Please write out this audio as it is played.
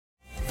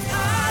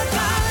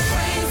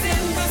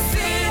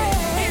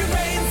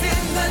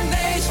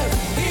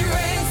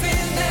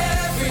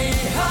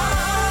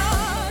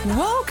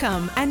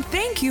Welcome and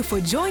thank you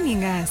for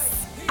joining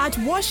us. At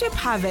Worship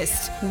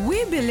Harvest,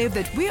 we believe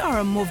that we are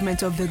a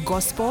movement of the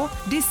gospel,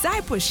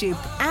 discipleship,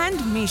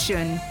 and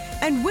mission.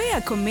 And we are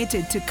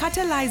committed to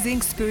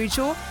catalyzing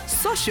spiritual,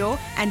 social,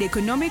 and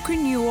economic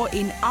renewal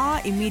in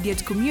our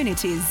immediate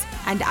communities,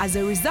 and as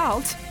a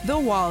result, the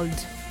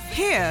world.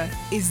 Here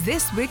is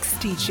this week's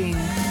teaching.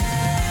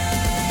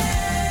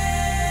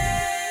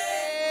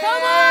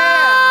 Come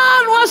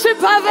on, Worship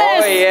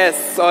Harvest! Oh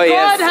yes, oh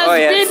yes, God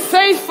has been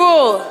faithful.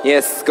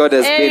 Yes, God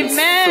has been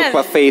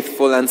super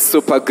faithful and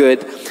super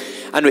good.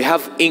 And we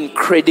have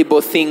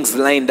incredible things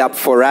lined up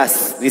for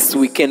us this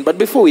weekend. But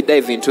before we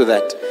dive into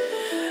that,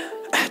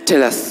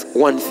 tell us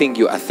one thing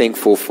you are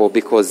thankful for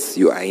because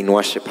you are in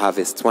Worship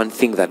Harvest. One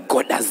thing that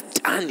God has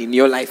done in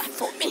your life.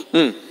 For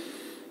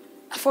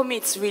me,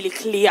 it's really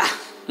clear.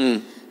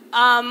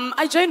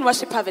 I joined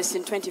Worship Harvest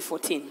in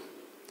 2014.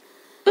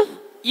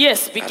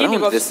 Yes,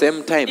 beginning around of the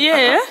same time.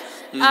 Yeah.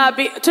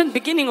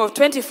 Beginning of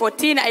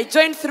 2014, I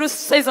joined through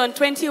season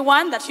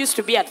 21 that used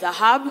to be at the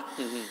Hub.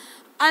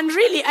 And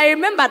really, I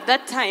remember at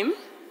that time,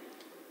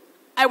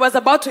 I was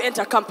about to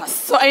enter campus.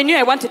 So I knew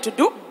I wanted to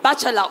do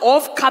Bachelor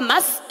of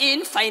Commerce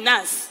in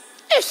Finance.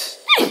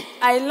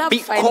 I love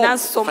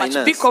finance so much.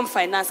 BCom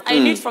Finance. I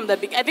knew it from the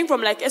beginning. I think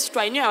from like S2,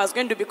 I knew I was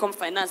going to become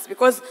finance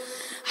because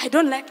I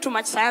don't like too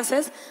much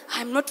sciences.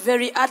 I'm not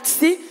very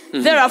artsy.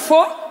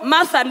 Therefore,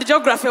 math and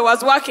geography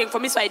was working for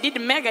me. So I did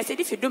MEG. I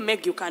said, if you do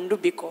MEG, you can do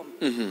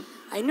BCom.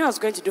 I knew I was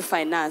going to do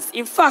finance.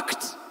 In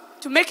fact,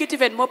 to make it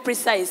even more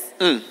precise,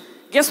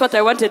 guess what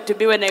I wanted to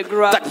be when I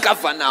grew up? The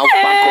governor of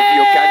Bank of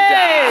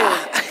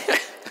Uganda.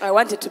 I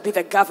wanted to be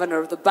the governor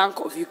of the Bank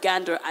of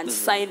Uganda and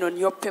sign on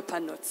your paper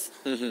notes.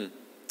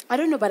 I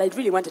don't know, but I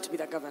really wanted to be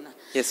the governor.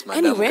 Yes,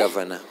 Madam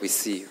Governor, we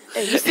see you.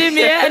 Hey, you see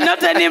me?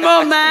 Not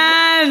anymore,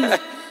 man.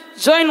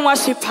 Join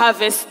Worship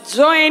Harvest.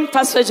 Join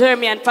Pastor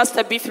Jeremy and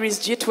Pastor B3's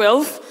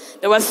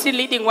G12. They were still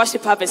leading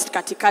Worship Harvest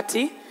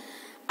Katikati.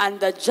 And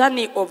the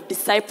journey of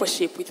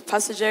discipleship with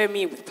Pastor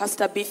Jeremy, with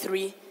Pastor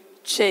B3,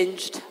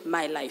 changed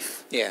my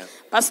life. Yeah.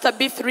 Pastor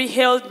B3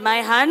 held my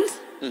hand.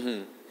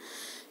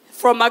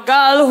 From a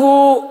girl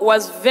who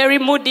was very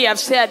moody. I've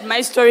shared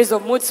my stories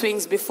of mood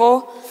swings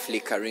before.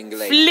 Flickering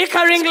light.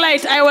 Flickering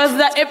light. I was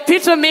the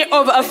epitome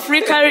of a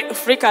flickering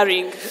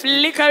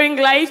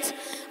light.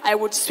 I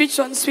would switch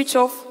on, switch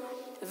off.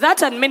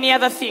 That and many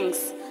other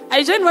things.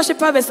 I joined Worship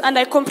Harvest and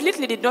I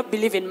completely did not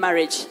believe in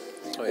marriage.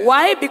 Oh, yeah.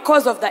 Why?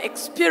 Because of the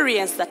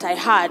experience that I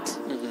had.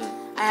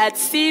 I had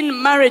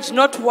seen marriage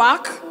not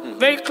work.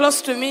 Very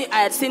close to me,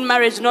 I had seen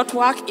marriage not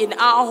work in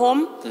our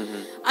home.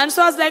 And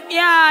so I was like,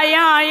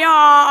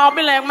 yeah, I'll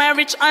be like my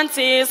rich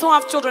aunties who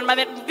have children,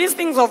 but these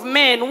things of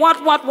men, what?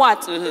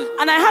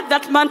 And I had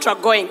that mantra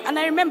going. And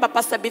I remember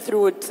Pastor B3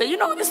 would say,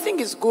 this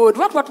thing is good,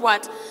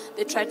 what?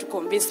 They tried to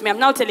convince me. I'm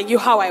now telling you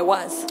how I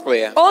was. Oh,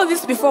 yeah. All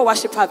this before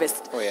Worship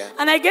Harvest. Oh, yeah.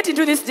 And I get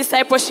into this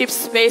discipleship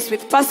space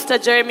with Pastor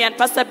Jeremy and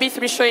Pastor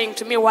B3 showing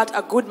to me what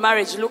a good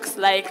marriage looks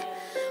like.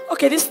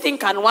 Okay, this thing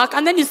can work.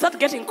 And then you start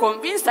getting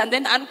convinced and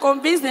then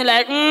unconvinced. And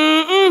like,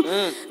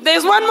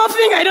 there's one more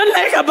thing I don't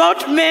like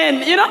about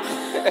men,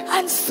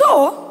 And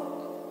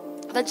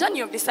so, the journey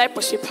of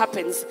discipleship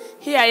happens.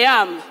 Here I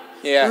am,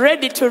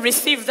 ready to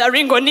receive the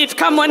ring on it.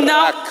 Come on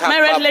now. My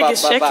right leg is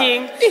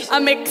shaking.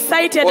 I'm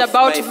excited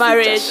about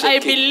marriage. I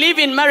believe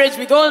in marriage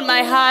with all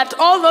my heart.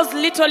 All those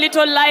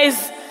little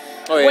lies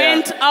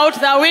went out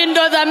the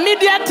window. The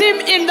media team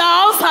in the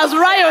house has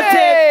rioted.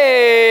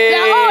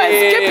 They're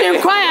always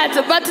keeping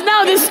quiet, but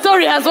now this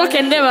story has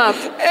woken them up.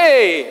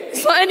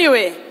 So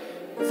anyway,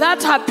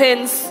 that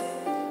happens.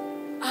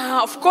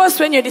 Of course,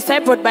 when you're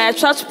discipled by a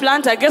church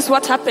planter, guess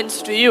what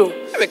happens to you?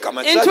 In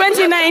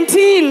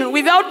 2019,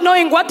 without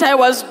knowing what I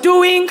was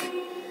doing,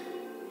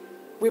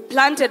 we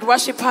planted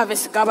Worship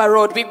Harvest Gaba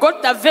Road. We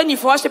got the venue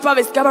for Worship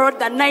Harvest Gaba Road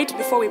the night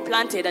before we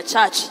planted a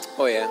church.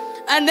 Oh, yeah.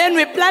 And then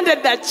we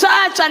planted the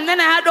church, and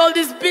then I had all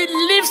these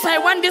beliefs. I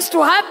want this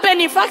to happen.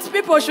 In fact,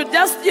 people should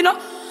just,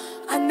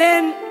 And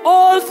then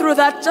all through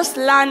that, just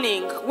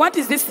learning. What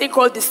is this thing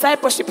called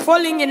discipleship?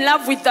 Falling in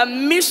love with the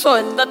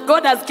mission that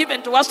God has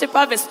given to Worship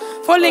Harvest.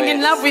 Falling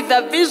in love with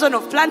the vision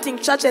of planting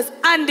churches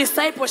and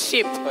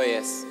discipleship. Oh,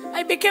 yes.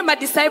 I became a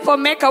disciple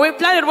maker. We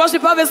planted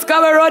Worship Harvest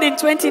Gaba Road in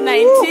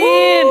 2019.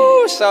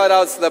 Woo-hoo. Shout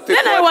out to the people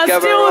Then I was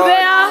Gaba still Road.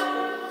 there.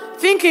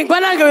 Thinking,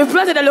 Bananga, we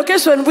planted a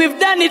location. We've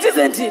done it,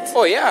 isn't it?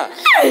 Oh, yeah.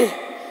 Hey.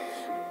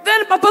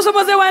 Then Apostle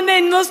Mose one day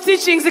in those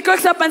teachings, he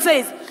wakes up and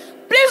says,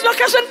 please,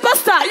 location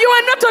pastor, you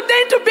are not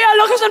ordained to be a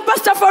location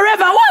pastor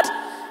forever. What?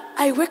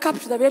 I wake up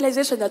to the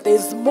realization that there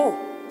is more.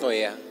 Oh,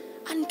 yeah.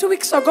 And 2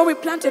 weeks ago, we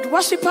planted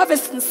Worship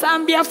Harvest in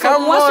Zambia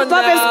from Worship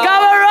Harvest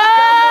Gaba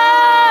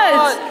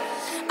Road.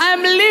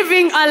 I'm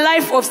living a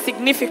life of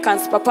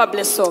significance, Papa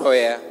bless you. Oh,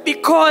 yeah.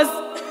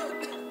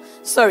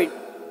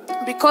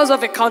 Because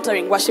of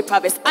encountering Worship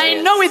Harvest. I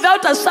know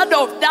without a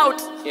shadow of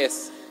doubt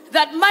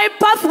that my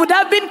path would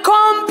have been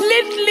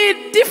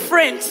completely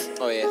different.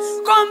 Oh, yes.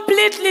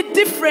 Completely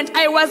different.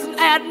 I was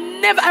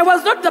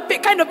not the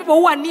kind of people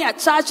who are near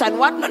church and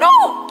what. No.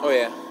 Oh,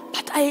 yeah.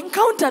 But I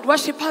encountered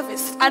Worship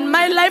Harvest, and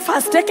my life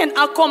has taken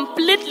a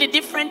completely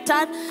different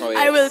turn. Oh, yes.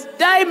 I will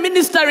die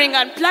ministering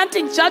and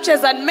planting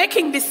churches and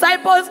making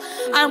disciples.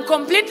 I'm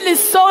completely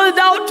sold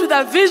out to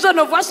the vision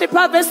of Worship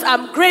Harvest.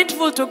 I'm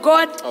grateful to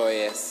God. Oh,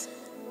 yes.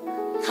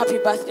 Happy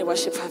birthday,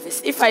 Worship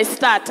Harvest. If I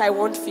start, I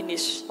won't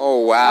finish.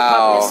 Oh,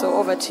 wow. So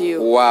over to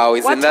you. Wow,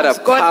 isn't What that has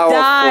a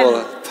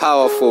God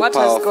powerful What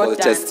has God done?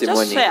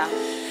 testimony?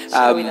 Just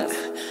share with us.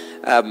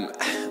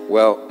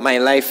 Well, my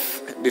life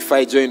before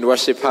I joined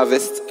Worship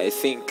Harvest, I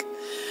think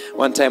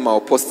one time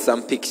I'll post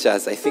some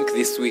pictures. I think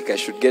this week I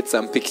should get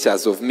some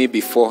pictures of me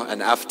before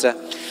and after.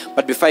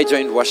 But before I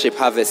joined Worship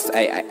Harvest,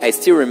 I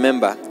still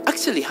remember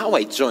actually how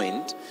I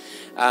joined.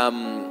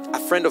 A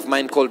friend of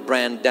mine called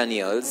Brian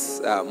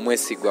Daniels,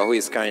 Mwesigwa, who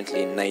is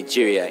currently in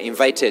Nigeria,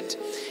 invited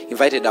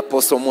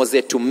Apostle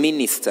Mose to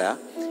minister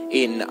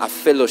in a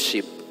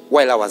fellowship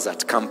while I was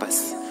at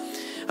campus.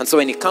 And so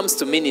when he comes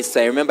to minister,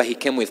 I remember he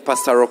came with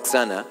Pastor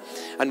Roxana.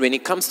 And when he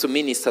comes to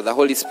minister, the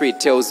Holy Spirit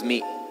tells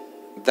me,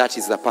 that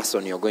is the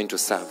person you're going to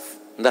serve.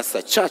 And that's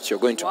the church you're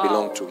going to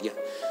belong to. Yeah,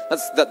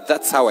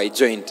 that's how I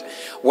joined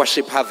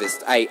Worship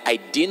Harvest. I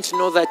didn't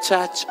know the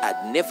church.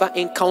 I'd never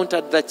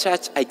encountered the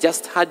church. I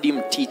just heard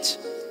him teach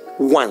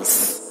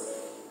once.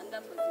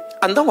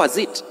 And that was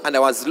it. And I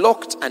was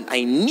locked, and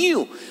I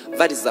knew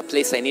that is the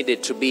place I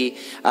needed to be.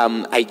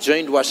 I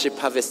joined Worship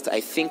Harvest, I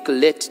think,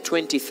 late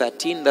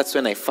 2013. That's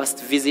when I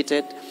first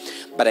visited.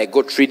 But I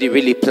got really,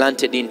 really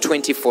planted in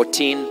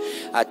 2014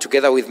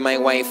 together with my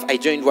wife. I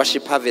joined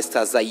Worship Harvest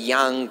as a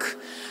young,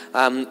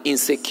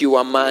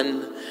 insecure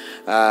man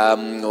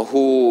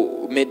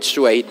who made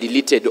sure he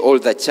deleted all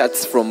the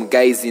chats from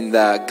guys in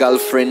the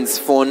girlfriend's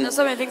phone. There's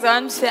so many things I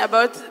want to say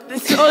about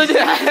this old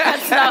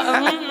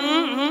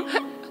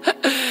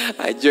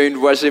I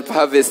joined Worship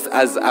Harvest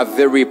as a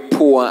very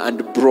poor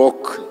and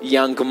broke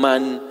young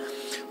man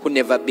who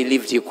never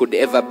believed he could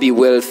ever be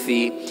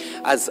wealthy,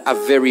 as a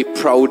very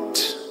proud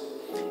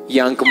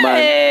young man.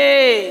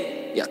 Hey.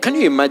 Yeah, can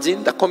you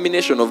imagine the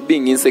combination of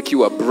being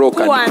insecure, broke,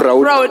 Poor and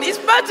proud? It's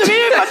bad to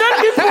be, but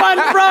don't be poor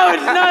and proud.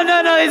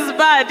 No, it's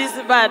bad.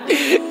 It's bad.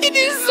 It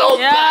is so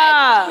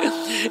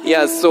bad.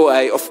 Yeah, so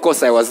of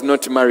course I was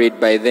not married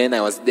by then. I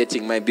was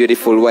dating my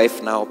beautiful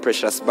wife now,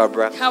 Precious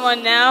Barbara. Come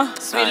on now,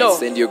 Swilo. I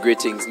send you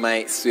greetings,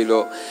 my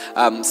Swilo.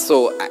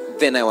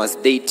 Then I was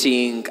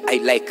dating.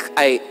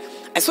 I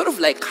sort of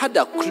like had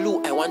a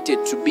clue I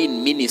wanted to be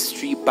in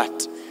ministry,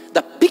 but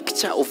the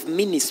picture of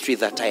ministry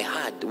that I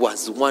had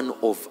was one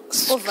of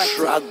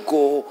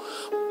struggle,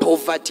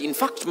 poverty. In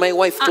fact, my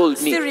wife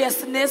told me,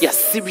 seriousness. Yeah,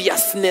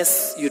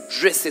 seriousness. You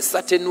dress a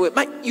certain way.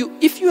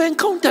 If you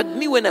encountered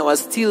me when I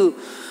was still,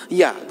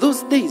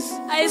 those days.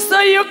 I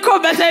saw you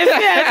come, but I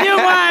feared you,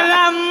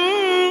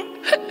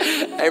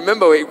 I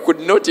remember we could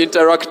not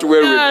interact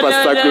well with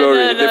Pastor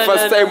Glory. The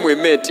first time we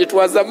met, it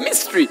was a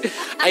mystery.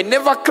 I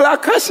never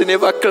clack her, she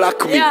never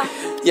clack me.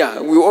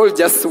 Yeah, we all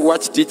just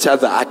watched each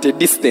other at a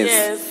distance.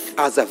 Yes.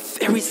 I was a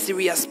very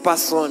serious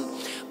person.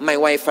 My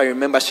wife, I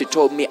remember, she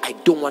told me, I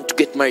don't want to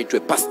get married to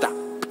a pastor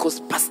because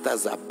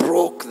pastors are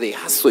broke, they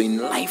hustle in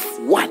life.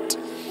 What?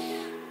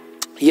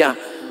 Yeah.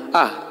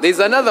 There's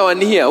another one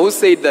here who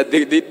said that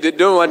they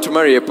don't want to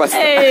marry a pastor.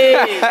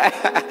 Hey.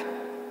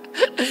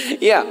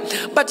 Yeah.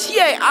 But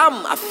here I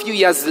am a few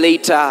years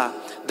later.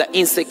 The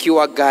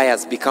insecure guy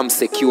has become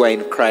secure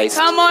in Christ.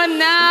 Come on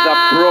now.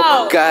 The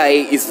broke guy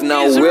is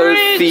now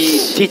wealthy,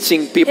 rich.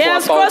 teaching people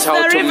about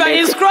how to make.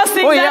 He's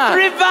crossing that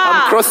river.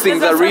 I'm crossing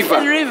the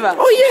river. River.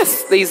 Oh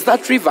yes, there is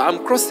that river.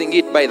 I'm crossing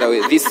it. By the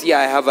way, this year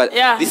I have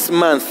this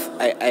month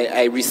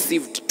I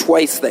received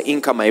twice the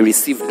income I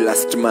received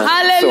last month.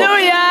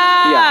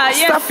 Hallelujah.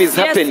 So, stuff is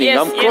happening.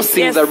 I'm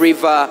crossing the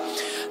river.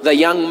 The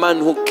young man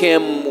who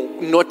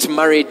came not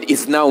married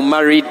is now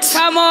married.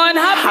 Come on,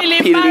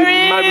 happily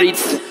married.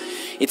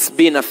 It's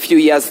been a few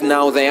years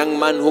now. The young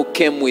man who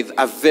came with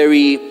a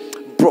very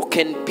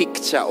broken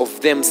picture of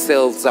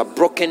themselves, a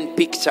broken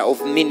picture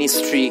of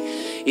ministry,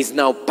 is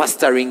now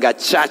pastoring a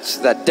church,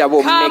 the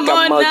double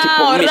mega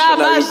multiple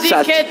missionary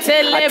church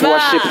at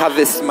Worship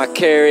Harvest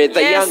Makere.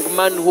 The young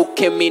man who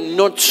came in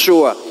not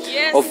sure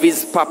of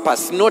his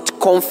purpose, not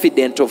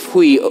confident of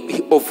who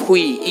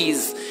he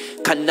is,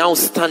 can now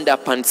stand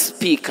up and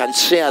speak and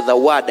share the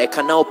word. I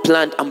can now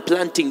plant. I'm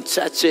planting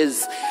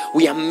churches.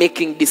 We are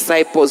making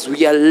disciples.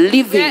 We are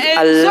living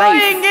a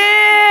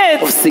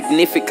life of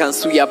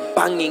significance. We are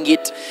banging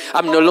it.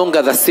 I'm no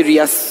longer the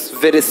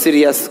very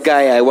serious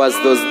guy I was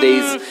those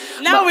days.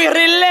 Now we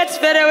relate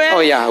very well.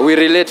 Oh yeah, we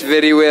relate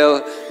very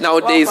well.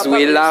 Nowadays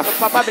we laugh.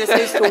 Papa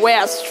used to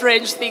wear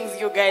strange things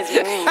you guys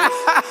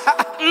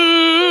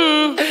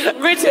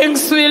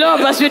Greetings, Swilo,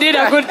 but you did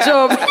a good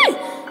job.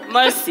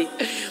 Mercy.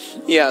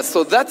 Yeah,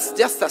 so that's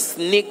just a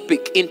sneak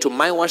peek into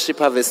my Worship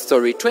Harvest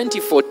story.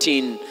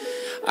 2014,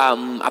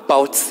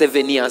 about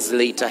 7 years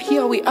later,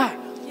 here we are.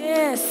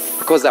 Yes.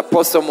 Because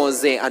Apostle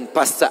Mose and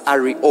Pastor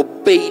Ari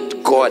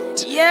obeyed God and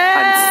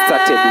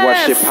started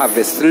Worship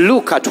Harvest.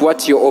 Look at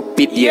what your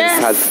obedience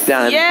has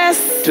done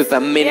to the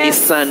many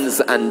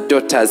sons and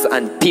daughters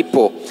and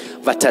people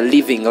that are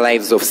living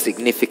lives of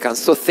significance.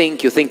 So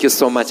thank you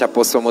so much,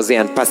 Apostle Mose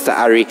and Pastor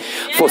Ari,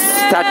 for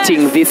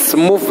starting this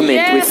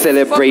movement. We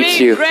celebrate for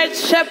being you. Great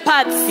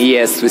shepherds.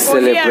 Yes, we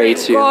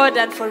celebrate you. God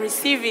and for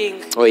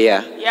receiving. Oh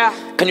yeah.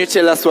 Yeah. Can you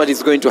tell us what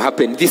is going to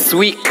happen this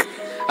week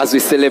as we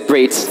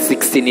celebrate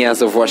 16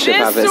 years of Worship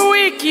Harvest? This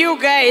week, you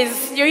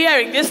guys, you're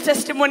hearing these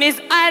testimonies,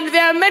 and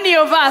there are many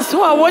of us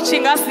who are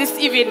watching us this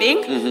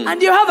evening,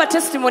 and you have a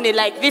testimony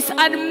like this,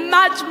 and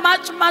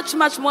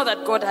much more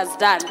that God has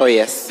done. Oh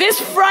yes. This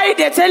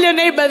Friday, tell your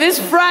neighbor, this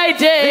Friday.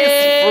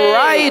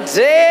 This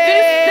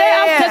Day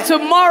after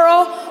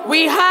tomorrow,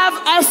 we have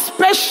a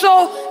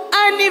special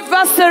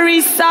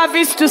anniversary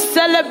service to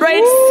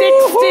celebrate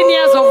 16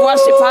 years of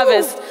Worship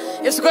Harvest.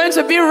 It's going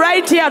to be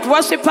right here at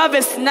Worship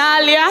Harvest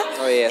Nalia.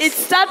 Oh, yes. It's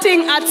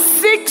starting at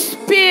 6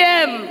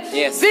 p.m.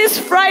 Yes. This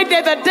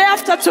Friday, the day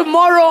after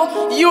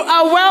tomorrow, you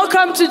are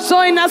welcome to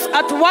join us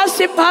at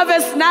Worship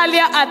Harvest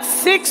Nalia at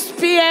 6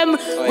 p.m.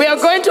 We are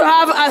going to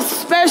have a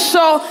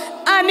special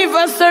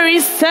anniversary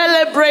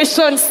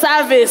celebration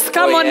service.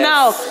 Come on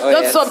now.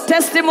 Lots of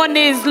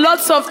testimonies,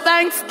 lots of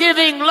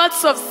thanksgiving,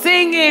 lots of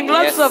singing,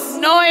 lots of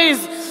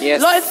noise,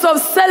 lots of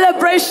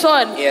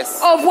celebration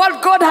of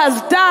what God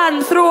has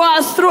done through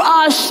us, through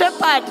our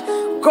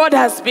shepherd. God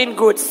has been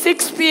good.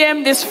 6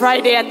 p.m. this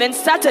Friday, and then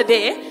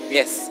Saturday,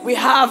 we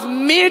have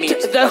Meet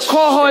the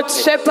Cohort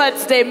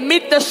Shepherds Day.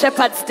 Meet the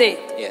Shepherds Day.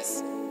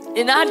 Yes.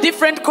 In our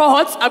different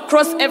cohorts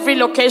across every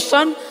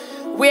location,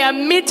 we are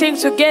meeting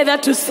together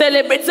to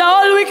celebrate. It's a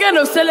whole weekend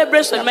of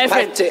celebration, my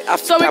friend.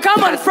 So we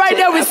come on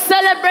Friday, we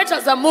celebrate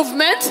as a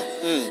movement.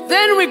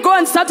 Then we go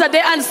on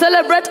Saturday and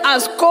celebrate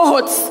as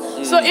cohorts.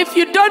 So if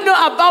you don't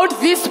know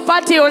about this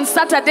party on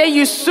Saturday,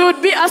 you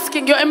should be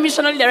asking your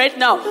missionary right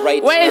now.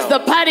 Where is the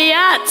party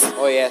at?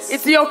 Oh yes.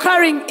 It's you're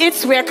carrying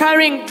eats, we are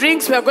carrying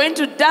drinks, we are going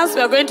to dance, we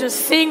are going to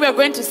sing, we are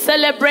going to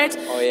celebrate.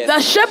 The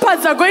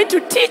shepherds are going to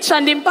teach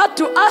and impart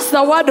to us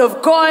the word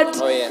of God.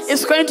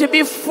 It's going to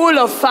be full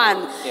of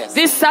fun.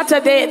 This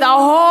Saturday, the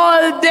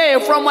whole day,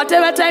 from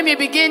whatever time you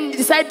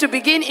decide to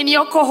begin in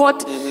your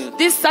cohort,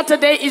 this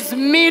Saturday is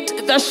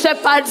Meet the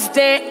Shepherds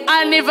Day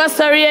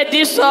Anniversary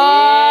Edition.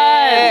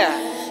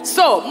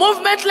 So,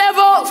 movement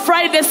level,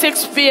 Friday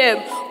 6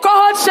 p.m.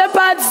 Cohort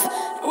shepherds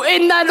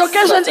in the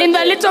locations, in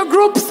the little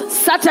groups,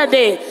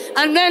 Saturday.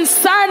 And then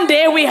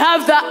Sunday, we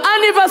have the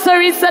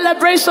anniversary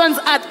celebrations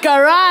at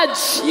Garage.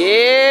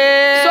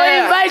 So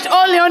invite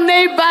all your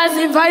neighbors,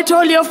 invite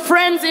all your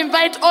friends,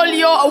 invite all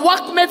your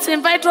workmates,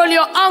 invite all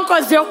your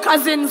uncles, your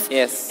cousins.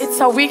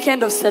 It's a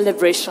weekend of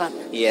celebration.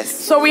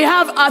 So we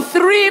have a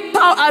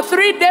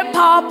three-day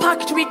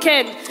power-packed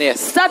weekend.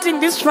 Starting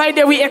this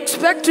Friday, we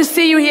expect to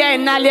see you here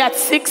in Nali at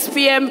 6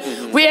 p.m.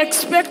 We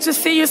expect to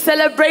see you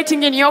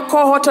celebrating in your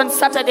cohort on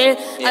Saturday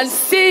and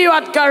see you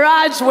at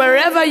Garage,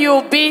 wherever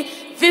you'll be.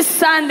 This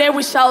Sunday,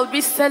 we shall be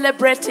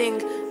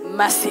celebrating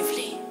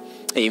massively.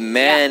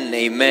 Amen.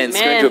 It's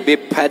going to be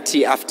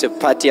party after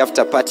party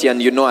after party.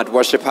 And you know, at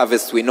Worship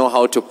Harvest, we know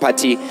how to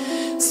party.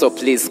 So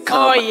please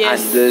come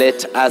and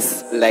let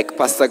us, like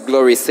Pastor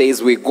Glory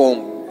says, we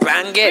go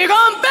bang it. We're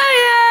going to bang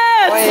it.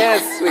 Oh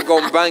yes, we're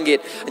going to bang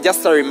it.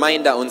 Just a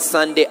reminder, on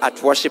Sunday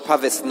at Worship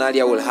Harvest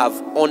Nalia, we'll have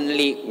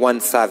only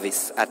one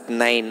service at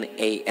 9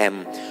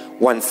 a.m.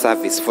 One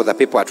service for the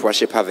people at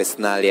Worship Harvest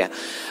Nalia.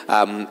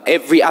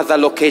 Every other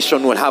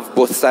location will have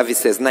both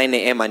services, 9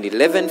 a.m. and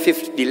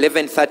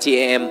 11:30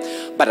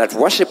 a.m. But at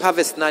Worship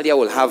Harvest Nalia,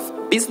 we'll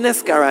have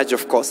Business Garage,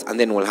 of course, and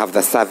then we'll have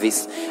the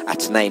service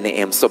at 9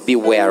 a.m. So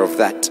beware of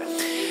that.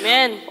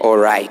 Amen. All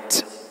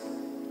right.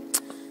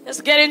 Let's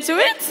get into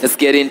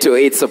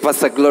it. So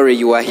Pastor Glory,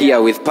 you were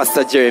here with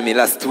Pastor Jeremy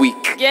last week.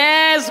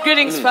 Yes,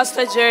 greetings,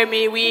 Pastor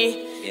Jeremy.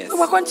 We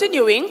were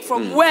continuing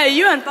from where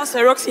you and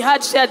Pastor Roxy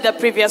had shared the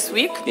previous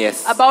week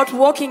about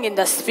walking in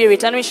the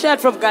Spirit. And we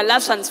shared from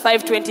Galatians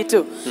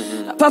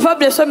 5:22. Papa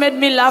Blesso made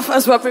me laugh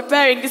as we were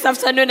preparing this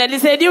afternoon. And he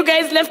said, you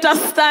guys left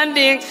us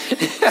standing.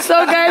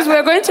 So guys,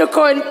 we're going to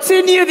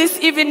continue this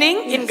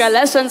evening in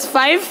Galatians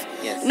 5.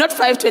 Not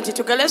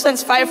 5:22,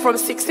 Galatians 5 from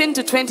 16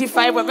 to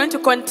 25. We're going to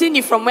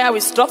continue from where we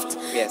stopped.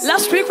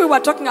 Last week we were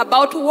talking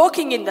about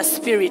walking in the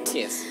Spirit.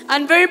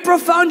 And very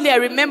profoundly I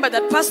remember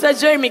that Pastor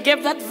Jeremy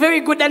gave that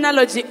very good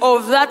analogy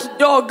of that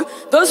dog,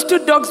 those two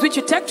dogs which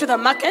you take to the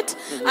market,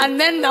 and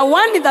then the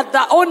one that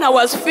the owner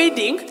was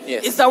feeding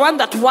is the one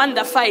that won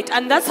the fight.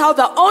 And that's how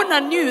the owner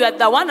knew that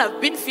the one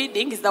I've been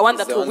feeding is the one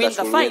that will win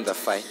the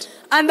fight.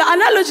 And the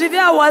analogy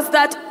there was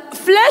that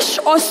flesh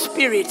or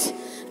spirit,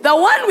 the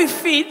one we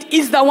feed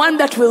is the one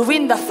that will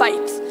win the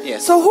fight.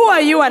 So who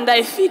are you and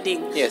I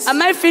feeding?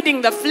 Am I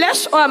feeding the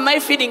flesh or am I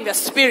feeding the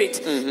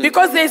spirit?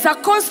 Because there's a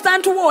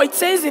constant war. It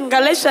says in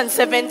Galatians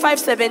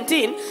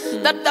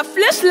 5:17 that the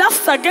flesh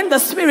lusts against the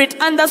spirit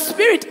and the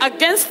spirit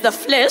against the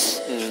flesh.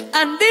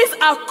 And these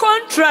are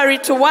contrary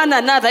to one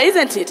another,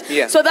 isn't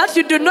it? So that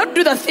you do not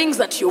do the things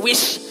that you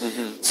wish.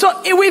 So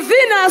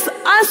within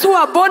us who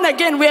are born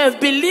again, we have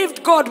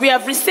believed God, we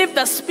have received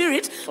the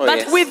Spirit,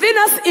 but within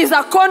us is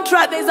a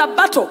there's a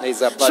battle.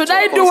 Should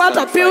I do what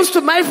appeals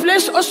to my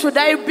flesh, or should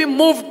I be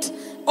moved,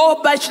 or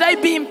should I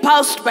be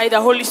impulsed by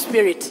the Holy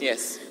Spirit?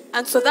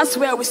 And so that's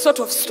where we sort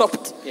of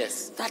stopped.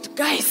 Yes. That,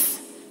 guys,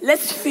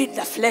 let's feed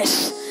the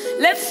flesh.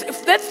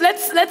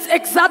 Let's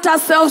exert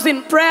ourselves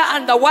in prayer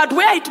and the word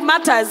where it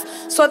matters,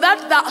 so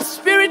that the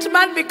spirit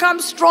man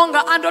becomes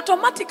stronger and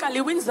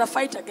automatically wins the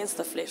fight against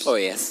the flesh. Oh,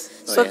 yes.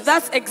 So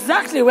that's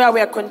exactly where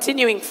we are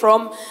continuing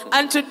from.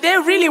 And today,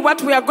 really,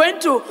 what we are going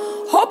to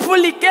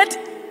hopefully get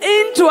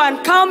into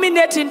and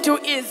culminate into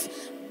is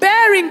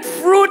bearing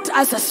fruit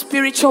as a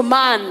spiritual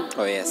man.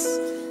 Oh, yes.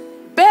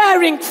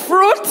 Bearing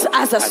fruit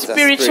as a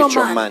spiritual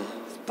man.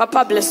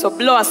 Papa bless you,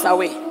 blow us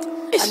away.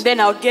 And then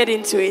I'll get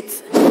into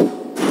it.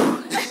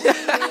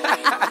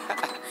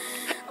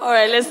 All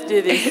right, let's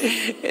do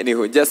this.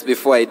 Anywho, just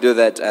before I do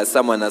that,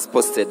 someone has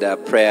posted a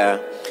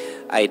prayer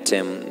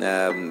item.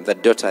 The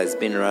daughter has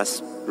been rushed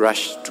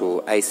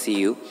to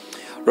ICU.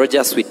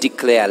 Rogers, we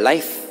declare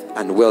life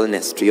and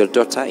wellness to your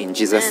daughter in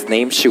Jesus'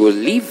 name. She will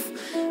live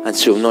and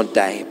she will not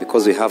die,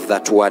 because we have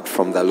that word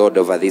from the Lord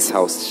over this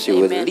house. She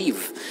will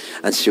live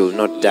and she will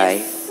not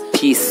die.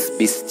 Peace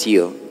be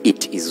still.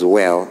 It is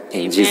well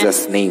in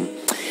Jesus' name.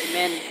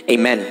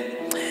 Amen.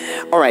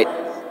 All right.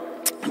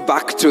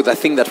 Back to the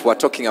thing that we're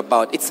talking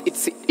about.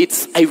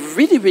 It's I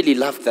really, really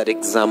love that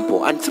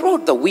example. And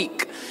throughout the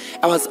week,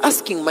 I was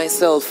asking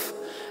myself,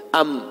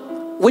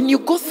 when you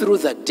go through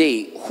the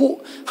day,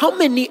 how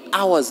many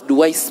hours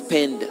do I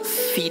spend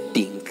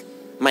feeding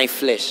my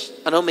flesh?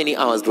 And how many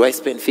hours do I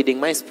spend feeding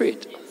my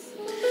spirit?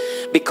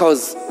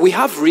 Because we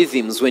have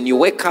rhythms. When you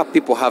wake up,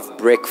 people have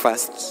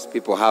breakfasts,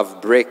 people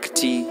have break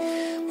tea,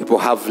 people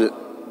have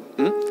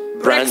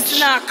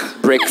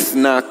brunch, break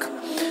snack,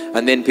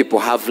 and then people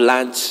have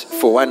lunch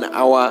for 1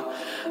 hour,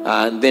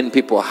 and then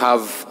people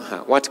have,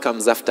 what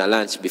comes after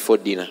lunch before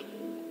dinner?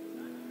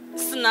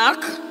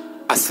 Snack.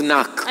 A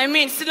snack. I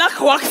mean, snack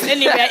works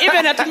anywhere.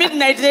 Even at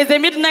midnight, there's a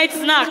midnight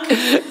snack.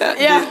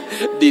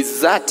 Yeah.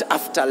 Dessert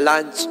after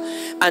lunch.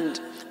 And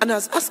I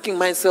was asking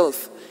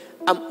myself,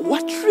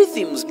 what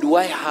rhythms do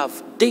I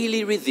have,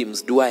 daily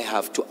rhythms do I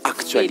have to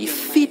actually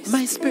feed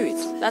my spirit?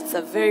 That's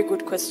a very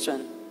good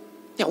question.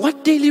 Yeah,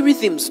 what daily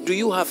rhythms do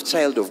you have,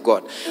 child of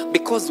God?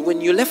 Because when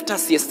you left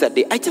us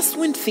yesterday, I just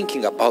went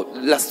thinking about,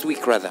 last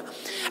week rather,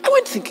 I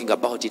went thinking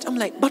about it. I'm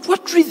like, but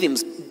what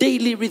rhythms,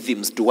 daily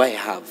rhythms do I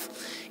have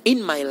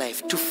in my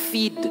life to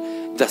feed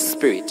the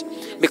spirit?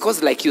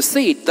 Because like you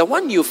said, the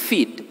one you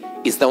feed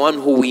is the one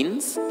who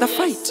wins the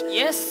fight.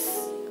 Yes.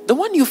 The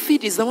one you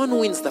feed is the one who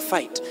wins the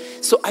fight.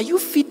 So are you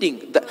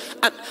feeding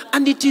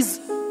and it is,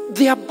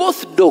 they are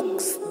both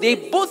dogs. They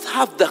both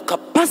have the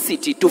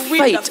capacity to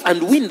fight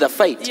and win the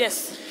fight.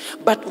 Yes.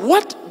 But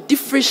what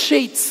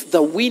differentiates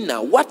the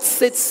winner, what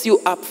sets you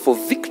up for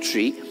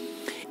victory,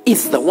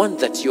 is the one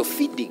that you're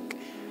feeding,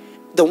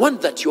 the one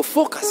that you're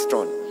focused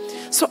on.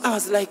 So I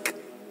was like,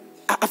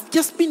 I've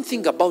just been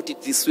thinking about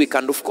it this week,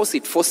 and of course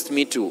it forced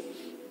me to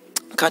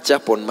catch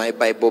up on my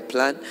Bible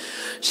plan.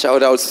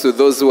 Shout outs to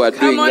those who are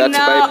doing that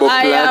Bible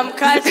plan. I am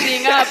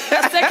catching up.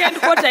 The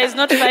second quarter is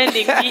not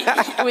finding me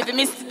with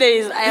missed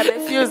days. I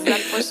refuse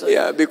that portion.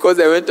 Yeah, because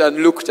I went and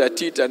looked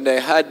at it and I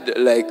had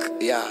like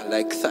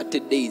 30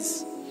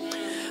 days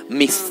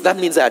missed. That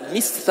means I had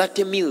missed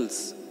 30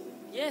 meals.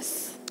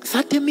 Yes.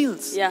 30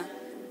 meals. Yeah.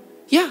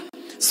 Yeah.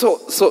 So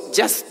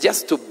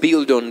just to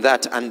build on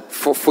that, and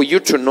for you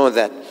to know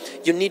that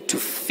you need to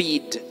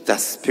feed the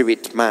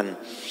spirit man.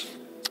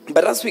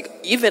 But as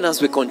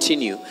we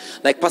continue,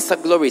 like Pastor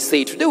Glory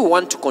said, today we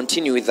want to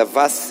continue with the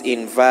verse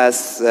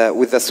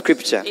with the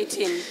scripture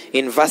 18.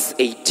 In verse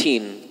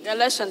 18.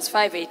 Galatians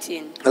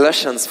 5:18.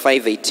 Galatians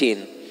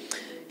 5:18.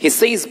 He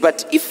says,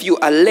 "But if you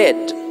are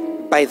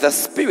led by the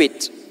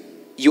Spirit,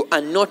 you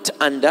are not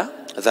under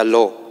the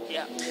law."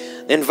 Yeah.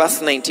 Then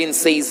verse 19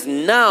 says,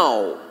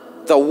 "Now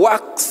the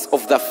works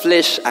of the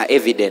flesh are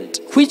evident,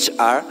 which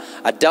are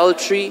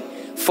adultery,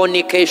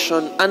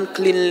 fornication,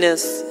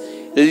 uncleanness,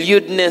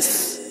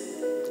 lewdness,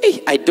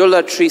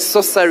 idolatry,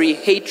 sorcery,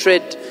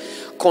 hatred,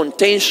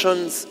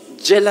 contentions,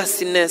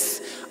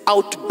 jealousiness,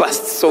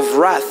 outbursts of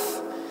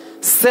wrath,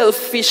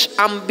 selfish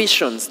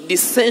ambitions,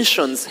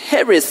 dissensions,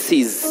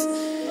 heresies,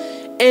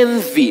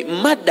 envy,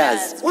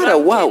 murders,"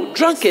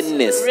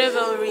 drunkenness,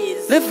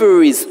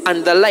 revelries,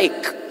 and the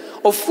like,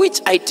 "of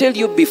which I tell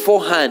you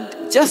beforehand,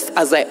 just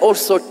as I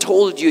also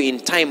told you in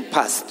time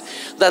past,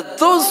 that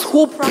those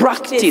who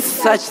practice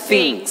such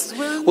things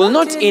will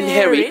not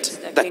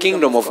inherit the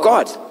kingdom of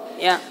God."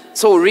 Yeah.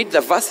 So we'll read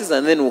the verses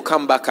and then we'll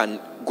come back and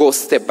go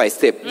step by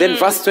step. Then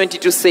verse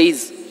 22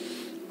 says,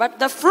 "But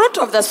the fruit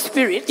of the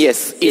Spirit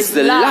is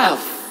the love,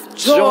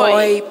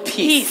 joy,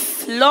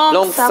 peace,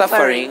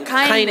 long-suffering,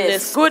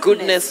 kindness,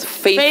 goodness,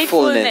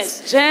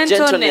 faithfulness,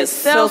 gentleness,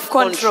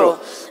 self-control.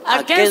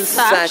 Against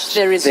such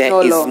there is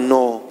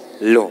no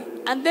law."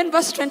 And then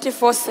verse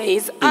 24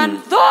 says,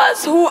 "And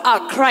those who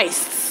are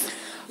Christ's,"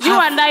 you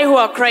and I who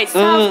are Christ,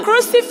 have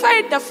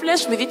crucified the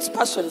flesh with its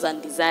passions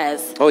and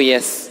desires. Oh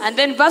yes. And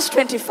then verse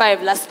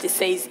 25 lastly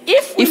says,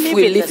 if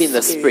we live in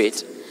the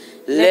Spirit,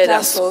 let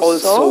us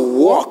also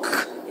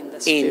walk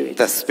in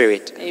the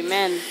Spirit.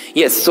 Amen.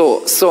 Yes,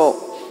 so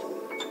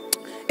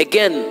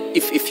again,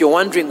 if you're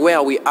wondering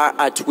where we are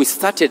at, we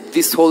started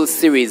this whole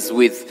series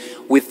with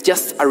with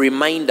just a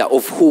reminder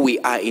of who we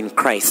are in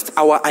Christ,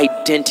 our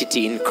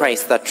identity in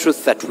Christ, the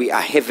truth that we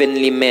are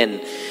heavenly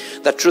men,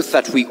 the truth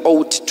that we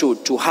ought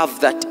to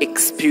have that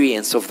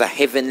experience of the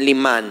heavenly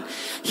man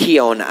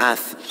here on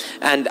earth.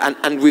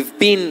 And we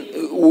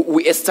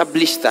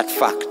established that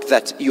fact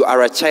that you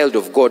are a child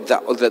of God,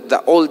 that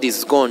the old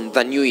is gone,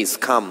 the new is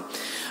come.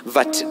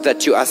 But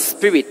that you are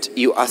spirit,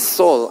 you are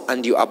soul,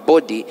 and you are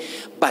body.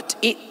 But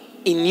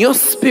in your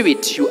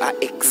spirit, you are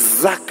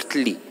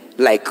exactly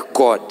like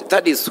God.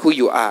 That is who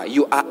you are.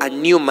 You are a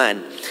new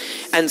man.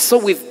 And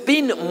so we've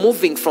been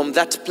moving from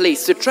that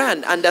place to try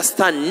and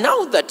understand,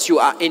 now that you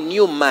are a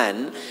new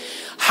man,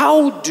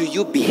 how do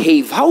you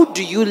behave? How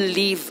do you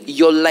live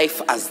your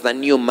life as the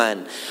new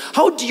man?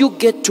 How do you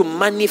get to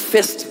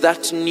manifest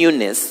that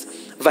newness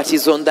that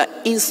is on the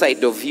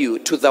inside of you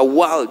to the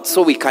world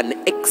so we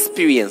can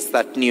experience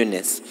that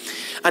newness?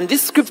 And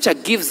this scripture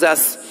gives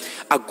us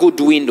a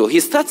good window. He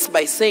starts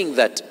by saying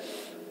that,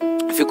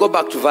 if you go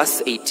back to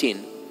verse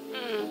 18,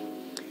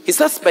 he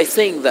starts by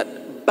saying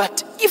that,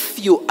 but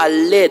if you are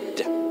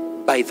led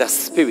by the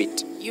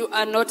Spirit, you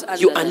are not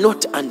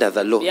under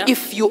the law. Yeah.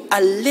 If you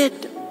are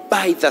led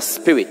by the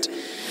Spirit,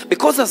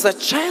 because as a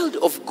child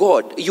of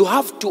God, you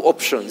have two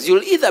options.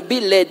 You'll either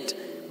be led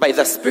by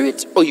the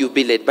Spirit or you'll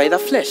be led by the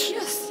flesh.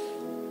 Yes.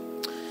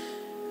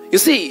 You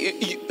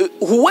see,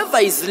 whoever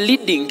is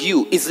leading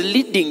you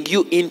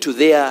into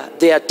their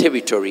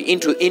territory,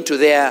 into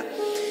their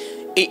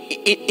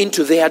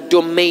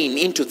domain,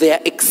 into their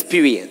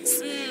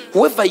experience.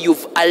 Whoever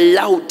you've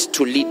allowed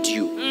to lead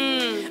you.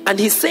 And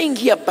he's saying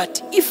here,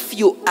 but if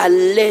you are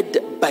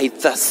led by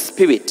the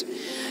Spirit,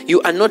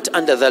 you are not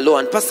under the law.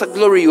 And Pastor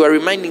Glory, you are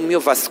reminding me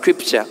of a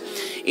scripture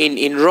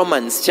in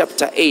Romans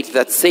chapter 8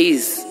 that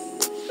says,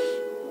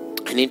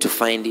 I need to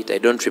find it, I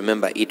don't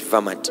remember it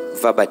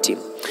verbatim.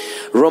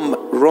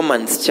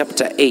 Romans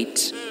chapter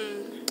 8.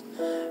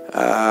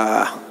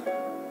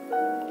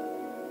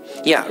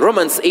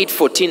 Romans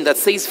 8:14 that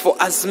says, for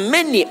as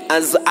many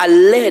as are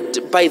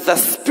led by the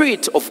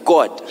Spirit of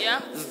God,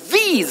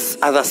 these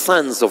are the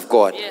sons of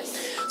God. Yes.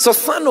 So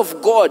son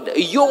of God,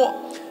 your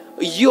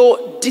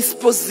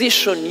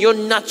disposition, your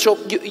natural,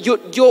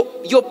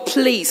 your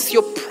place,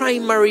 your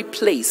primary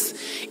place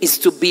is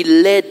to be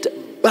led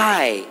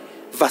by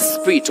the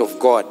Spirit of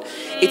God.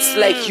 It's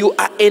like you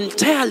are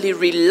entirely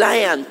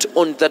reliant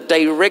on the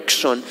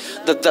direction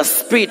that the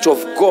Spirit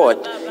of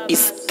God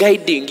is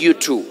guiding you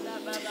to.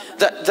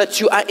 That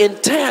you are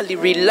entirely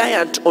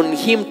reliant on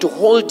Him to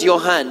hold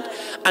your hand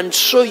and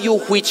show you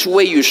which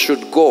way you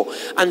should go,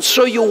 and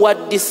show you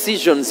what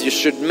decisions you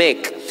should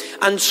make,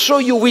 and show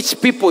you which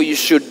people you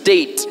should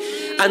date,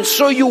 and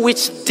show you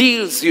which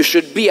deals you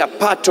should be a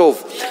part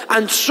of,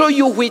 and show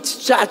you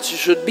which church you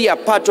should be a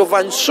part of,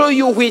 and show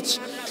you when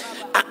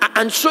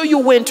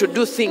to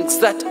do things.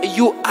 That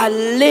you are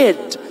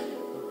led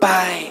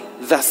by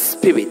the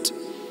Spirit.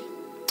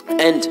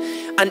 And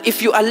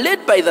if you are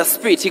led by the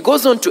Spirit, he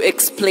goes on to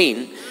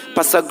explain.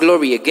 Pastor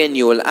Glory, again,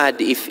 you will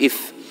add if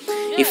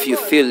you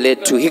feel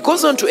led to. He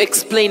goes on to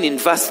explain in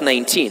verse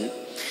 19.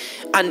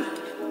 And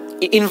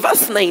in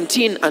verse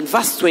 19 and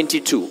verse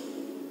 22,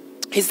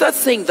 he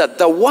starts saying that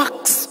the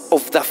works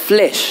of the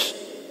flesh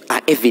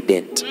are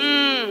evident.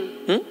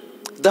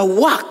 The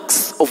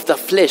works of the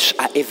flesh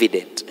are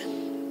evident.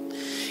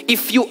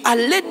 If you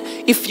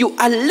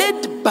are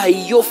led by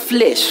your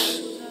flesh,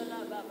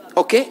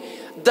 okay,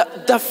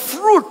 the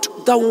fruit,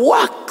 the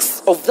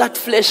works of that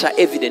flesh are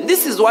evident.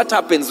 This is what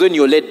happens when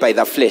you're led by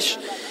the flesh.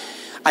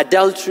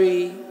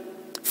 Adultery,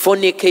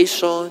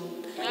 fornication,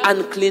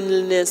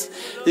 uncleanliness,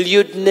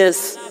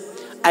 lewdness,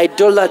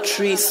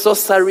 idolatry,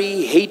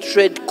 sorcery,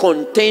 hatred,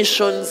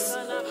 contentions,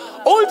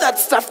 all that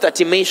stuff that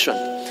he mentioned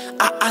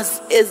are as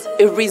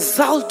a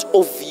result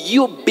of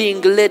you being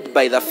led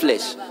by the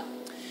flesh.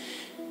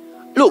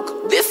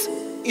 Look,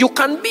 you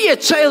can be a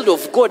child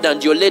of God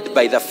and you're led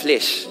by the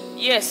flesh.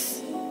 Yes.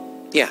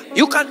 Yeah,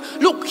 you can.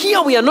 Look,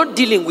 here we are not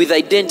dealing with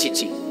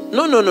identity.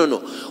 No.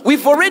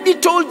 We've already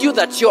told you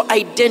that your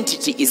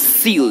identity is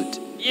sealed.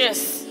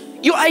 Yes.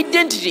 Your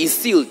identity is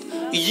sealed.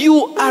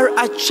 You are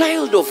a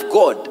child of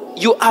God.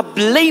 You are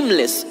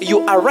blameless.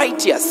 You are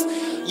righteous.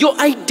 Your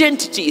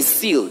identity is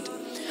sealed.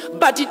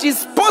 But it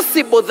is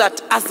possible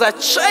that as a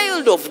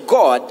child of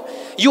God,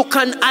 you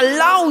can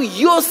allow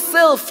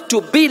yourself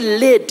to be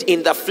led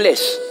in the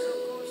flesh.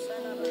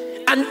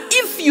 And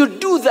if you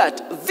do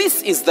that,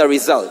 this is the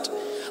result.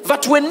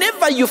 That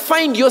whenever you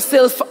find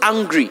yourself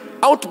angry,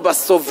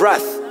 outbursts of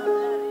wrath,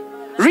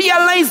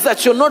 realize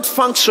that you're not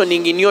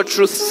functioning in your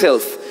true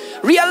self.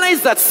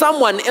 Realize that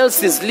someone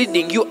else is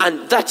leading you,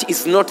 and that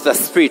is not the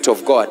Spirit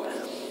of God.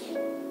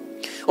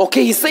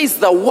 Okay, he says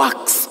the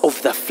works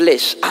of the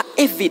flesh are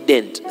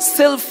evident.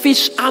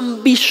 Selfish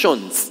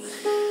ambitions.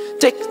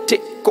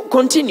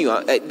 Continue.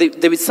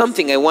 There is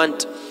something I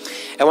want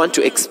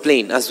to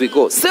explain as we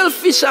go.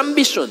 Selfish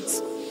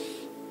ambitions,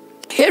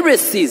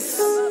 heresies,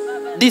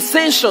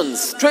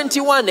 dissensions,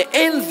 21,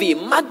 envy,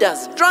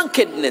 murders,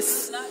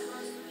 drunkenness,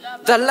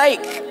 the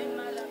like.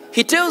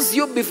 He tells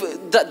you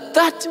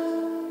that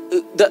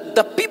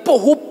the people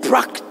who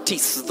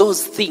practice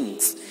those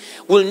things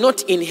will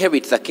not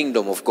inherit the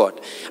kingdom of God.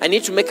 I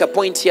need to make a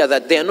point here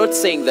that they are not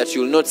saying that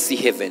you will not see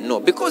heaven. No,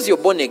 because you're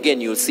born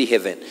again, you'll see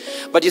heaven.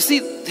 But you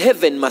see,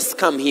 heaven must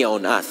come here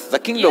on earth. The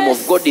kingdom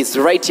of God is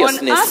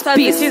righteousness, on earth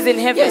peace. as it is in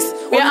heaven. Yes,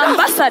 we are on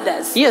earth.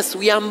 ambassadors. Yes,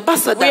 we are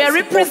ambassadors. We are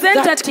representatives.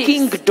 Of that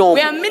kingdom.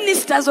 We are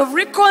ministers of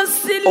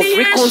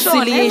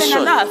reconciliation,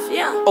 heaven and earth.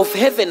 Yeah. Of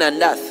heaven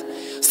and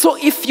earth. So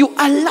if you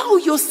allow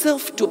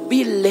yourself to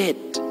be led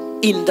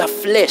in the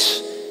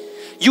flesh,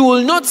 you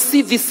will not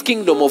see this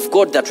kingdom of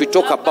God that we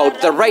talk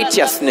about, the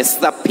righteousness,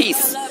 the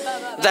peace,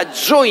 the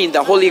joy in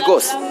the Holy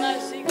Ghost.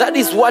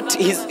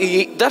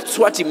 That's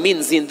what he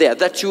means in there,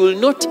 that you will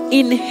not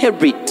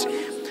inherit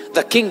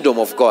the kingdom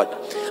of God.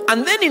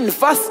 And then in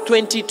verse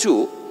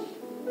 22,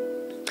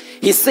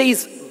 he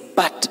says,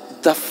 but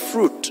the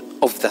fruit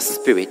of the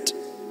Spirit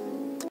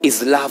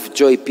is love,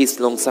 joy, peace,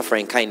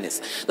 long-suffering,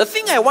 kindness. The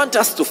thing I want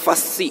us to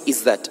first see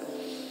is that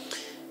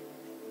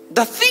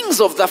the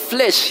things of the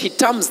flesh, he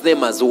terms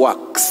them as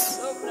works.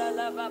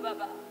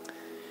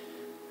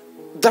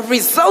 The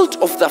result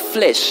of the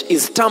flesh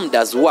is termed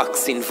as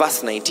works in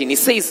verse 19. He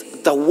says,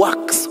 the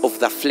works of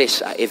the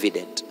flesh are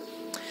evident.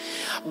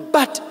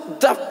 But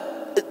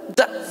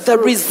the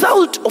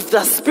result of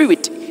the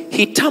Spirit,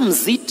 he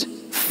terms it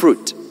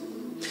fruit.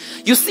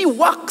 You see,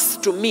 works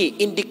to me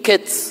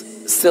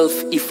indicates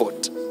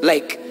self-effort.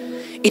 Like,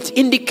 it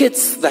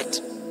indicates that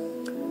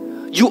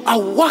you are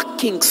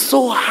working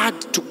so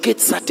hard to get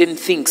certain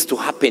things to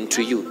happen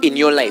to you in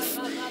your life.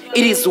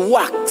 It is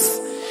works.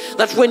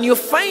 That when you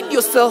find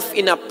yourself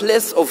in a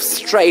place of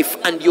strife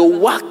and you're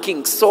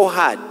working so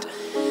hard,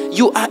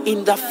 you are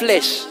in the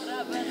flesh.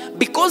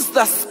 Because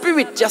the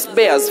Spirit just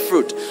bears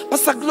fruit.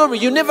 Pastor Glory,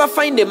 you never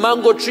find a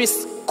mango tree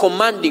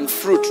commanding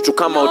fruit to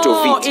come out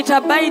of it. It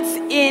abides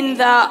in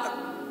the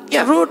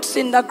roots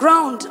in the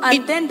ground,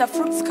 and then the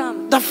fruits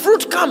come. The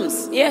fruit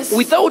comes. Yes.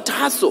 Without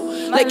hassle.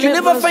 Like you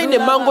never find a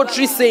mango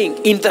tree saying,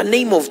 in the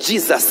name of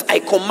Jesus, I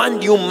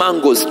command you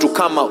mangoes to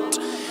come out.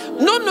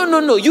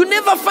 No. You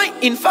never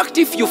find. In fact,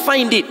 if you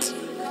find it,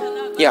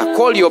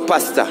 call your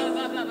pastor.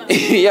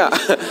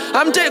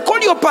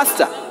 Call your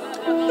pastor.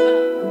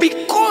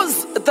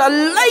 Because the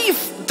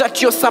life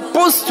that you're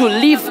supposed to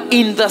live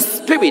in the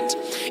Spirit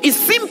is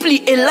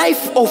simply a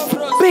life of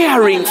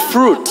bearing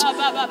fruit.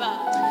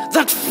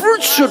 That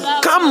fruit should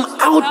come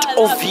out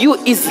of you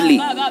easily.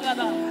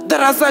 That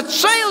as a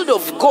child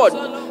of God,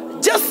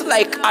 just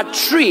like a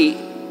tree,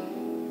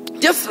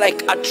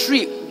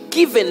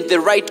 given the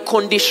right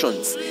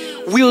conditions,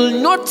 will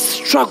not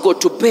struggle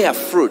to bear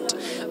fruit.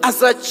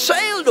 As a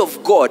child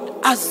of God,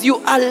 as you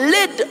are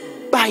led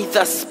by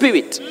the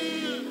Spirit,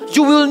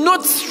 you will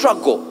not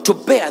struggle to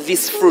bear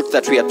this fruit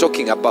that we are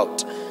talking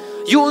about.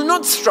 You will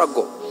not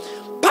struggle.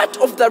 Part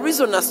of the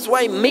reason as to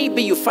why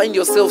maybe you find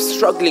yourself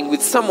struggling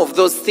with some of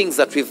those things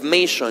that we've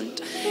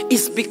mentioned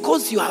is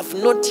because you have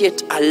not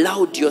yet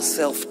allowed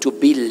yourself to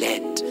be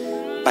led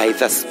by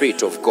the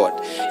Spirit of God.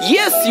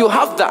 Yes, you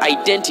have the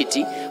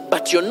identity,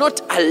 but you're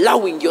not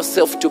allowing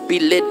yourself to be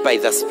led by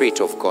the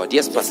Spirit of God.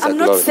 Yes, Pastor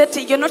Glory.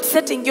 You're not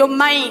setting your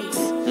mind.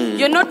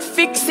 You're not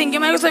fixing your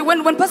mind. So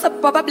when Pastor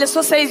Papa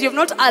Blesso says you've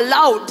not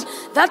allowed,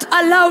 that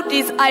allowed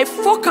is I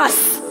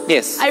focus.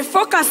 Yes. I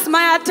focus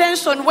my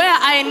attention where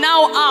I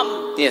now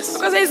am. Yes.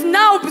 Because if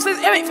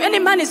any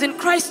man is in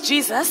Christ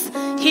Jesus,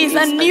 he is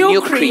a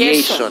new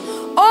creation.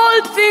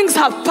 All things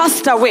have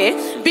passed away.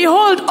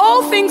 Behold,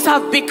 all things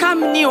have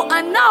become new.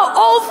 And now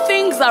all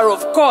things are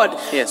of God.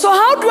 Yes. So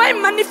how do I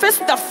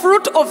manifest the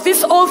fruit of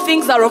this all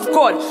things are of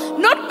God?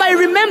 Not by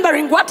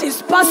remembering what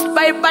is past,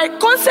 by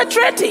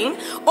concentrating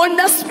on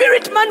the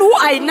spirit man who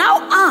I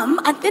now am,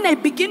 and then I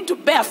begin to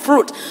bear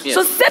fruit. Yes.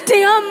 So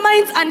setting our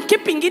minds and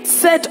keeping it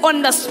set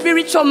on the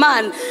spiritual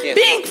man. Yes.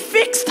 Being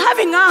fixed,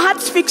 having our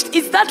hearts fixed,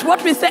 is that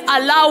what we say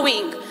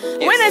allowing? Yes.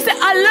 When I say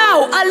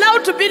allow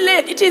to be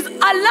led, it is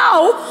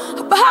allow.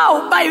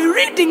 How? By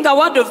reading the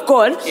word of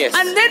God, yes,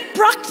 and then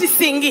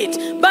practicing it.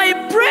 By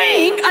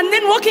praying and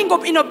then walking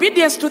up in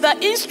obedience to the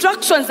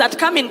instructions that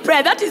come in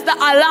prayer. That is the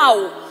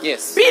allow.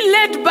 Yes. Be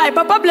led by.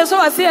 Papa Blesso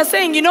was here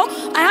saying,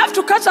 I have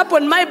to catch up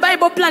on my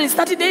Bible plan. It's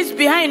 30 days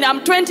behind.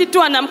 I'm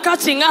 22 and I'm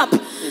catching up.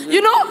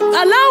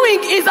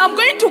 Allowing is I'm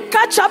going to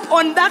catch up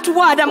on that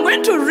word. I'm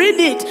going to read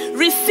it,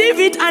 receive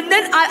it, and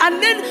then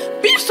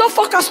be so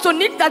focused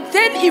on it that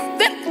then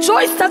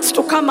joy starts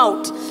to come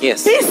out.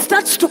 Yes. Peace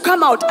starts to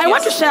come out. I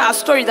want to share a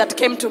story that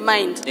came to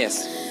mind.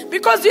 Yes.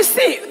 Because you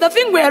see, the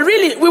thing we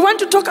want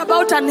to talk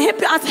about and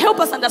help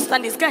us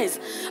understand is, guys,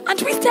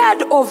 aren't we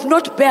tired of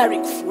not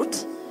bearing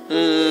fruit?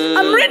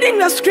 I'm reading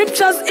the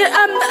scriptures.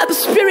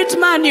 Spirit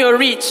man, you're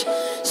rich.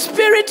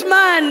 Spirit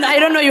man, I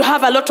don't know, you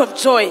have a lot of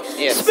joy.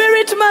 Yes.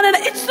 Spirit man, and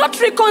it's not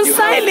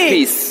reconciling. You have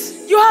peace.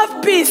 You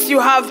have peace, you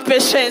have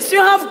patience, you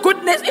have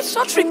goodness. It's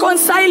not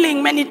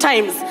reconciling many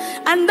times.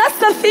 And that's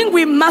the thing,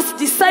 we must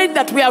decide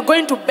that we are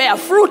going to bear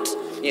fruit.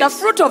 Yes. The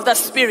fruit of the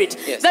Spirit.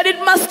 Yes. That it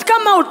must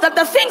come out, that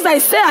the things I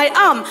say I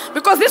am,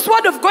 because this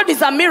word of God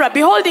is a mirror,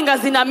 beholding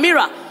us in a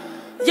mirror.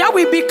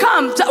 We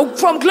become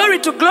from glory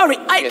to glory.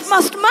 It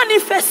must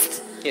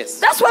manifest. Yes.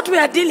 That's what we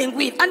are dealing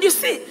with. And you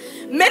see,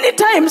 many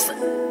times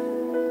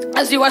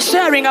as you were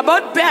sharing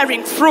about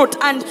bearing fruit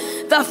and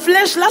the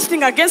flesh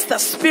lasting against the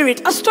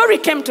spirit, a story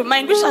came to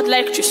mind which I'd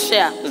like to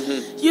share.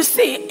 You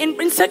see,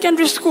 in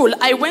secondary school,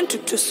 I went to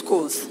 2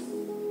 schools.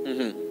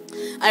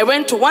 I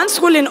went to one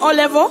school in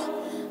O-level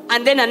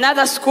and then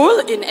another school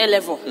in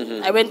A-level.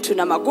 I went to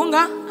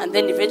Namagunga and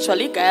then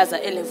eventually Gayaza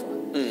A-level.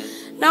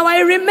 Now I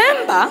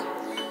remember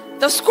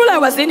the school I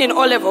was in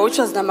O-level, which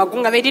was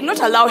Namagunga, they did not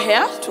allow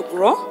hair to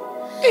grow.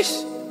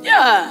 Ish.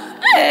 Yeah.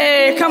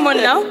 Hey, come on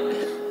now.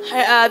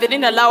 They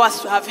didn't allow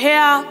us to have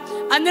hair.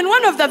 And then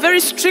one of the very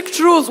strict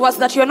rules was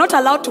that you're not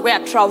allowed to wear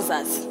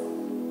trousers.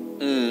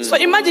 So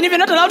imagine if you're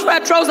not allowed to wear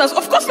trousers,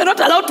 of course you're not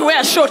allowed to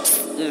wear shorts.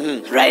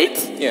 Right?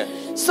 Yeah.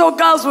 So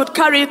girls would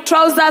carry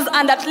trousers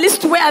and at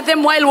least wear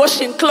them while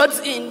washing clothes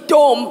in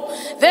dorm.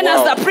 Then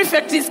as the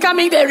prefect is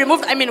coming, they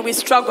removed. I mean, we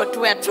struggled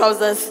to wear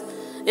trousers.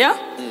 Yeah?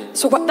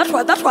 So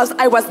that was,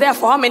 I was there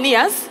for how many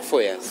years?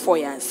 4 years. 4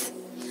 years.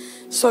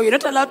 So you're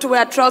not allowed to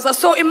wear trousers.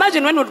 So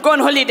imagine when we'd go on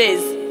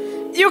holidays.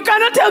 You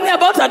cannot tell me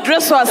about a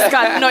dress or a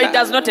skirt. No, it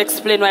does not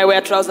explain why I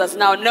wear trousers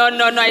now. No,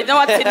 I know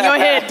what's in your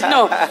head.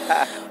 No.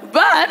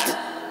 But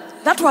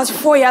that was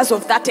 4 years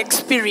of that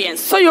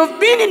experience. So you've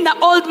been in the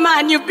old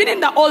man, you've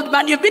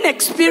been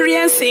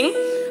experiencing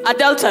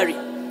adultery.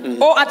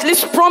 Or at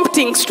least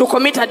promptings to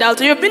commit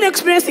adultery. You've been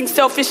experiencing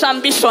selfish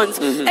ambitions,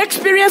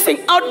 experiencing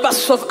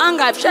outbursts of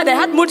anger. I've shared I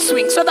had mood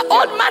swings. So the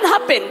old man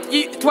happened.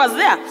 It was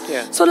there.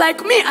 Yeah. So like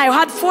me, I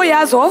had 4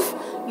 years of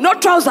no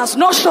trousers,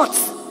 no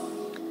shorts.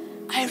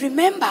 I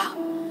remember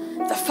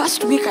the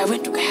first week I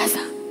went to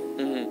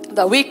Gayaza.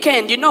 The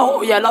weekend, you're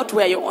allowed to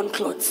wear your own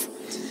clothes.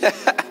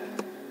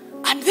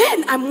 And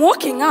then I'm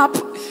walking up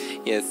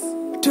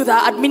to the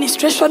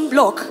administration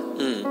block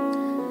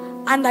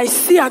and I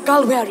see a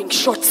girl wearing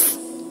shorts.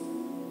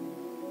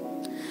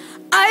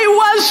 I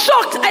was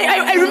shocked.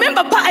 I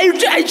remember,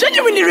 I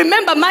genuinely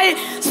remember my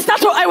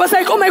startle. I was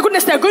like, oh my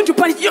goodness, they're going to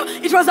punish you.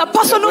 It was a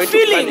personal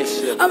feeling.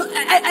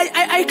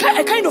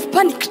 I kind of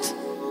panicked.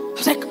 I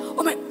was like,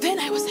 oh my, then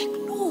I was like,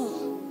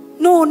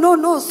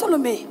 no,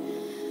 Salome.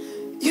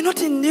 You're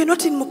not in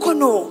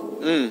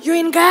Mukono. You're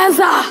in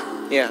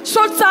Gayaza. Yeah.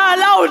 Shorts are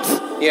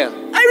allowed. Yeah.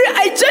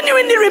 I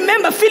genuinely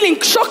remember feeling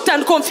shocked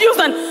and confused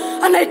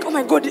and like, oh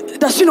my God,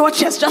 does she know what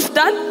she has just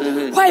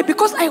done? Why?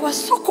 Because I was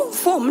so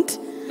conformed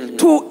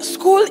to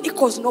school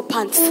equals no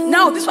pants.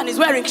 Now this one is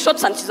wearing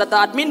shorts and she's at the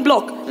admin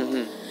block.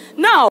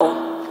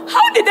 Now,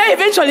 how did I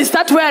eventually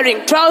start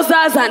wearing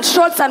trousers and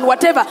shorts and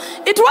whatever?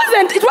 It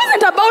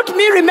wasn't about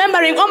me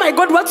remembering, oh my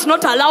God, what's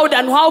not allowed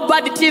and how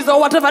bad it is or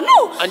whatever.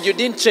 No. And you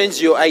didn't change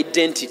your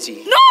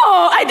identity. No,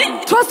 I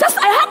didn't. It was just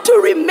I had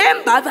to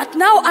remember that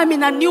now I'm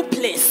in a new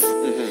place.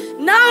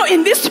 Now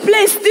in this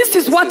place, this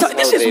is what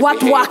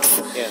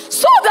works. Yeah.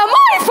 So the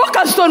more I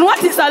focused on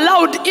what is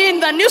allowed in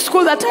the new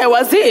school that I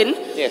was in,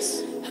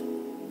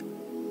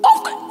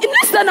 in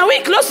less than a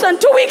week, less than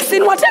 2 weeks,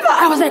 in whatever,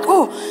 I was like,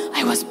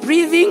 I was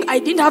breathing. I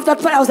didn't have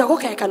that part. I was like,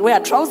 okay, I can wear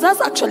trousers.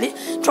 Actually,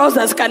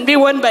 trousers can be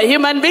worn by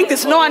human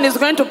beings. No one is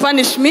going to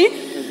punish me.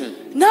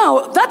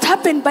 Now, that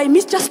happened by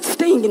me just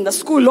staying in the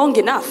school long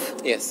enough.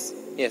 Yes.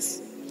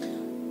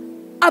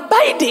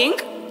 Abiding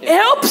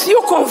helps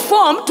you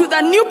conform to the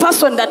new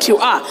person that you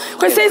are.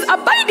 Because it says,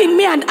 abide in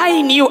me and I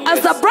in you.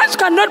 As the branch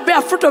cannot bear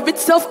fruit of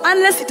itself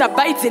unless it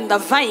abides in the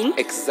vine.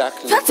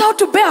 Exactly. That's how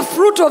to bear the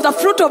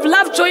fruit of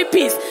love, joy,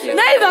 peace.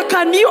 Neither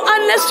can you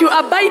unless you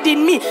abide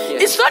in me.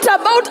 It's not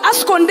about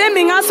us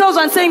condemning ourselves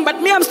and saying,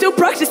 but me, I'm still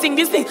practicing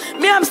this thing.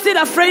 Me, I'm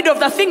still afraid of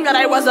the thing that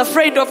I was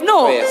afraid of.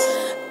 No.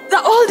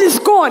 The old is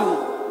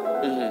gone.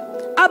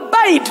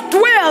 Abide,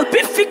 dwell,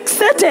 be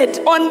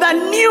fixated on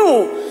the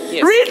new.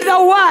 Read the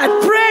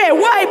word, pray.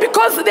 Why?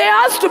 Because there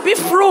has to be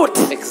fruit.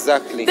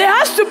 Exactly. There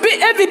has to be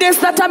evidence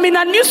that I'm in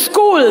a new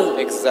school.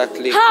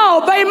 Exactly. How?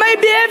 By my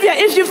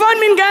behavior. If you found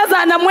me in Gaza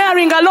and I'm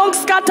wearing a long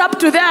skirt up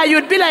to there,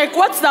 you'd be like,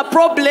 what's the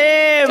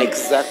problem?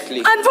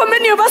 Exactly. And for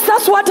many of us,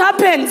 that's what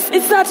happens.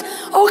 It's that,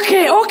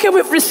 okay,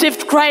 we've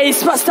received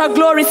Christ, Pastor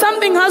Glory.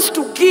 Something has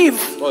to give.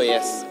 Oh,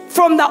 yes.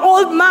 From the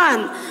old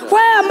man.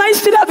 Why am I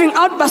still having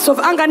outbursts of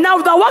anger? Now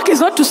the work is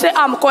not to say,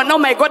 oh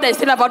my God, I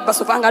still have outbursts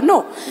of anger.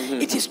 No.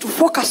 It is to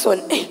focus on,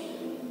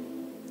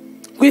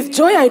 with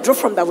joy I draw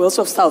from the wells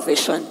of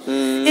salvation.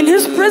 In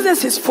his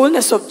presence is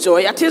fullness of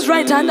joy. At his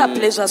right hand are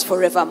pleasures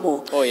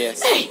forevermore. Oh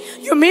yes.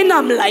 You mean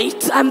I'm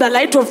light? I'm the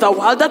light of the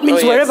world. That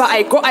means wherever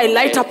I go, I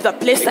light up the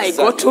place I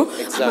go to.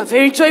 I'm a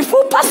very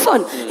joyful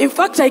person. In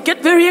fact, I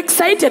get very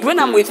excited when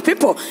I'm with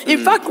people.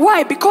 In fact,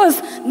 why? Because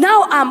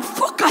now I'm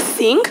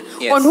focusing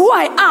on who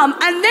I am.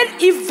 And then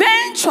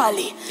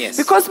eventually,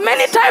 because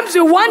many times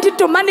we want it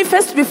to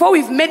manifest before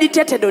we've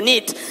meditated on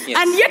it.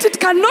 And yet it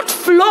cannot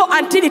flow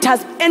until it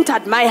has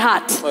entered my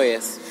heart. Oh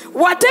yes.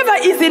 Whatever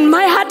is in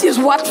my heart is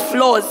what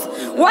flows.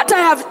 What I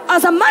have,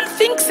 as a man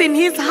thinks in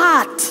his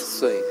heart,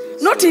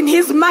 not in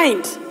his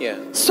mind,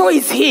 so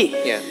is he.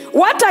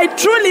 What I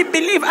truly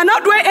believe, and how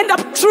do I end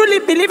up truly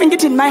believing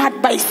it in my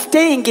heart? By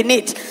staying in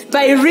it,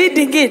 by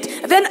reading it.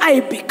 Then I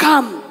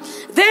become.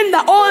 then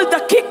all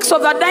the kicks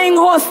of the dying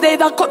horse, the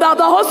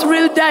horse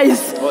really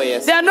dies. Oh,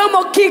 yes. There are no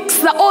more kicks.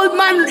 The old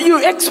man, you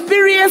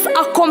experience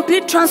a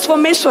complete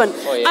transformation,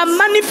 Oh, yes. a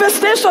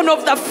manifestation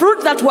of the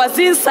fruit that was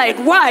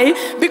inside. Why?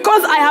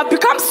 Because I have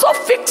become so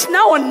fixed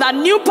now on the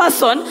new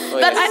person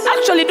that yes. I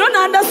actually don't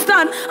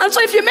understand. And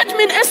so if you met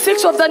me in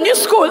S6 of the new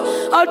school,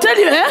 I'll tell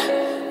you,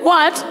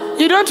 what?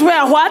 You don't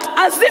wear what?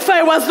 As if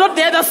I was not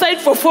the other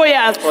side for 4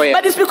 years. Oh, yeah.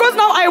 But it's because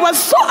now I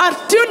was so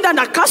attuned and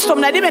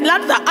accustomed, I didn't even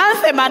learn the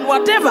anthem and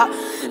whatever,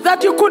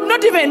 that you could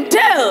not even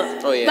tell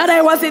Oh, yes. that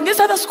I was in this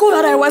other school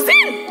that I was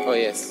in. Oh,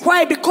 yes.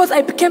 Why? Because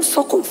I became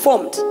so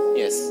conformed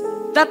Yes.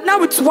 that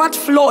now it's what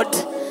flowed.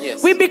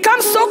 Yes. We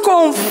become so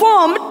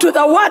conformed to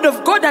the word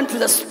of God and to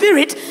the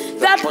spirit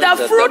that point the that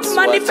fruit that's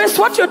manifests.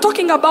 What you're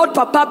talking about,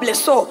 Papa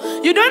Blesso.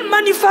 You don't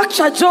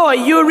manufacture joy.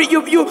 You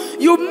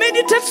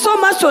meditate so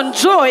much on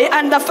joy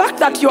and the fact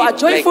that you are a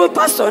joyful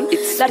person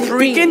that it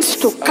begins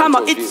to come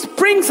out. It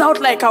springs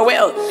out like a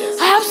well. Yes.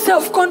 I have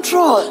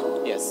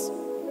self-control. Yes.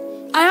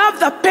 I have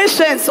the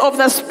patience of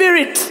the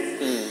spirit.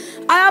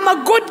 I am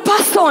a good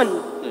person.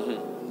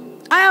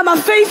 I am a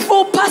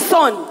faithful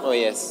person. Oh,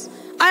 yes.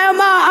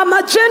 I'm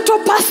a gentle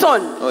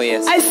person. Oh,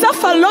 yes. I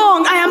suffer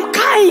long. I am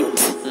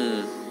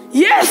kind.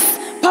 Yes.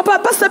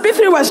 Pastor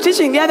B3 was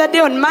teaching the other day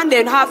on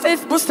Monday in her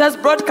Faith Boosters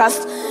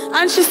broadcast.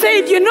 And she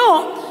said, you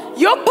know,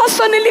 your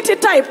personality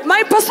type,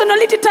 my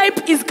personality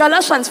type is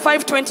Galatians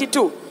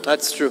 5:22.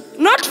 That's true.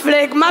 Not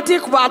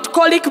phlegmatic, what,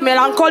 colic,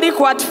 melancholic,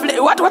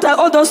 what are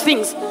all those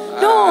things?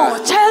 No,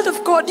 child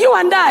of God, you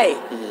and I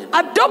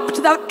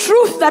adopt the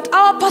truth that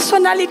our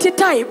personality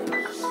type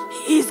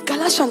is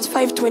Galatians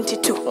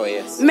 5:22. Oh,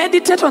 yes.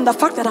 Meditate on the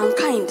fact that I'm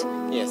kind.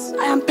 Yes.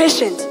 I am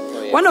patient.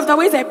 Oh, yes. One of the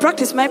ways I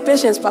practice my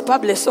patience, Papa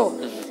Blesso,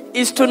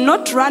 is to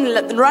not run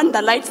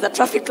the lights, the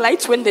traffic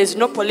lights, when there's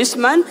no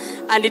policeman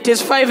and it is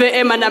 5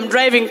 a.m. and I'm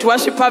driving to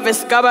Worship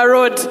Harvest Gaba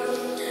Road.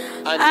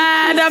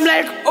 And I'm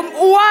like,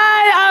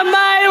 why am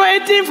I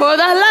waiting for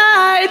the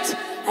light?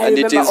 And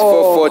it is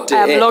 4:40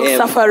 I am long a.m.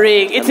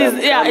 suffering. And It is,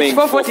 I'm yeah, it's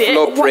coming for 4:40.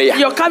 floor prayer.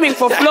 You're coming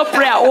for floor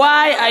prayer.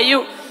 Why are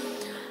you?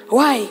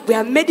 Why? We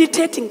are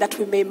meditating that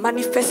we may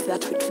manifest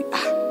that which we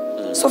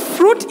are. So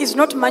fruit is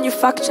not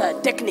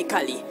manufactured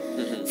technically.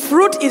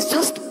 Fruit is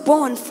just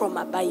born from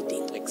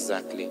abiding.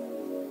 Exactly.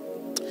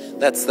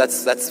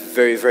 That's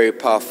very, very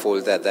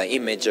powerful, that the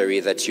imagery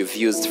that you've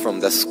used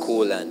from the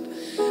school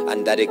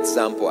and that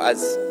example.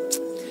 As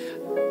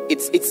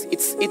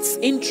it's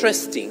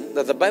interesting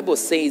that the Bible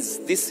says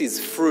this is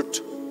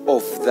fruit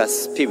of the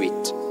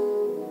Spirit.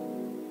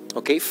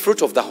 Okay,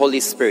 fruit of the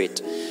Holy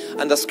Spirit.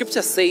 And the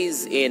scripture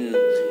says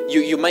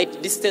you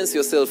might distance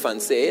yourself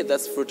and say, hey,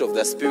 that's fruit of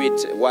the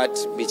Spirit, what,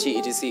 bichi,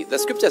 etc. The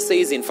scripture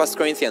says in 1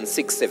 Corinthians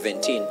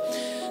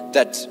 6:17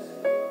 that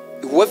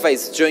whoever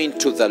is joined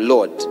to the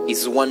Lord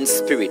is one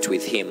spirit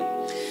with him.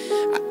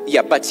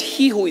 But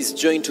he who is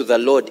joined to the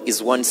Lord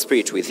is one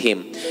spirit with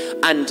him.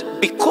 And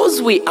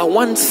because we are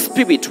one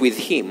spirit with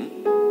him,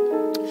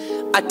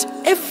 at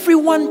every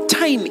one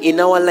time in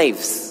our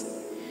lives,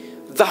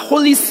 the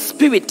Holy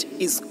Spirit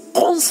is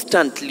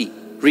constantly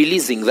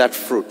releasing that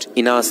fruit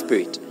in our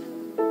spirit.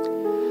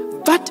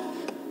 But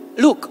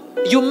look,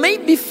 you may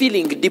be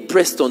feeling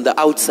depressed on the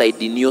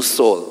outside in your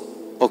soul,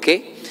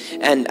 okay?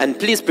 And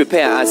please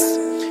prepare us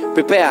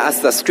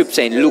the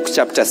scripture in Luke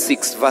chapter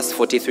 6 verse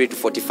 43 to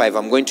 45.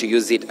 I'm going to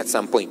use it at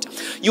some point.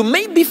 You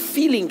may be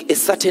feeling a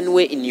certain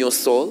way in your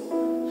soul,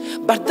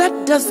 but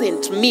that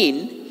doesn't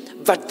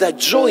mean that the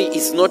joy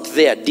is not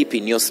there deep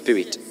in your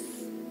spirit.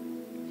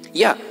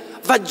 Yeah,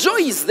 the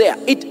joy is there.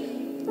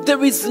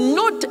 There is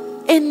not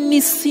any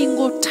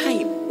single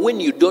time when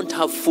you don't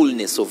have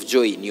fullness of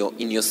joy in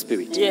your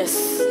spirit. Yes.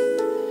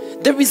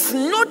 There is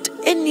not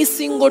any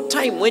single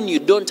time when you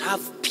don't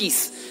have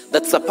peace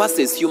that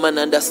surpasses human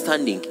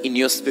understanding in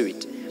your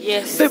spirit.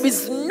 Yes. There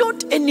is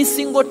not any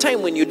single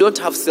time when you don't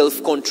have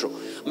self-control.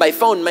 I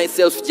found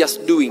myself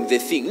just doing the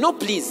thing. No,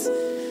 please.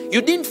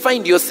 You didn't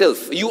find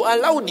yourself. You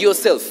allowed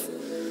yourself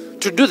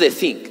to do the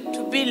thing.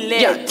 To be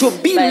led. Yeah, to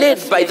be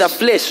led by the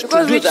flesh.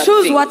 Because to do we that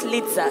choose thing. what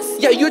leads us.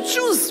 Yeah, you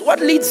choose what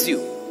leads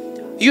you.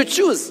 You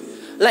choose.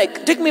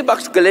 Like, take me back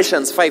to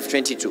Galatians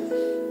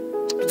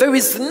 5:22. There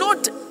is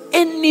not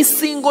any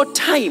single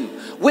time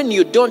when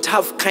you don't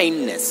have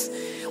kindness.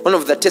 One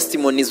of the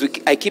testimonies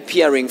I keep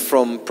hearing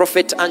from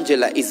Prophet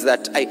Angela is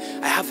that I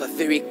have a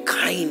very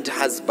kind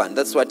husband.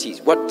 That's what she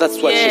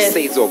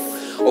says of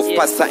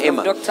Pastor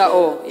Emma. Dr.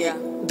 O, yeah.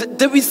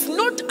 There is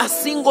not a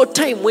single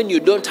time when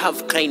you don't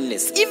have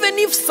kindness. Even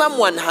if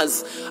someone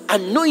has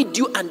annoyed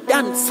you and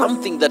done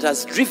something that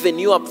has driven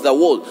you up the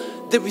wall,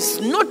 there is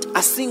not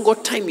a single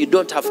time you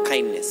don't have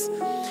kindness.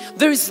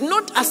 There is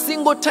not a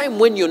single time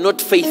when you're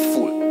not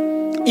faithful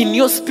in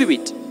your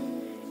spirit.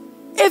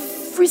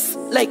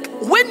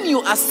 When you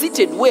are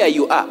seated where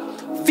you are,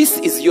 this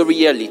is your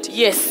reality.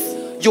 Yes.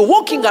 You're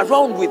walking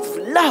around with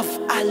love,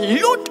 a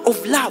lot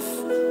of love.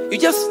 You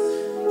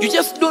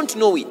just don't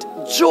know it.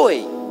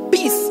 Joy,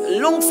 peace,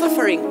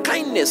 long-suffering,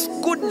 kindness,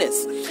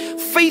 goodness,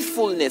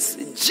 faithfulness,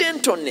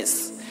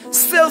 gentleness,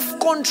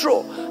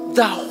 self-control.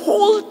 The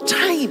whole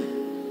time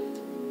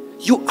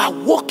you are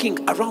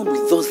walking around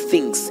with those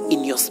things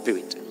in your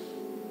spirit.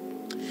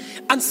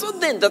 And so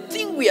then the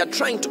thing we are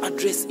trying to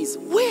address is,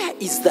 where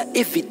is the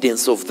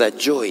evidence of the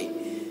joy?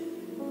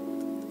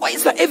 Where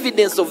is the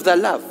evidence of the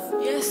love?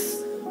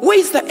 Yes. Where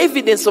is the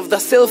evidence of the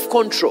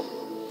self-control?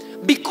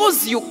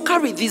 Because you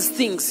carry these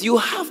things, you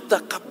have the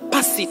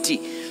capacity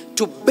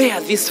to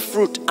bear this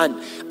fruit and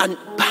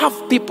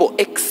have people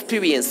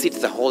experience it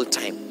the whole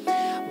time.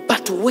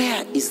 But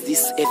where is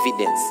this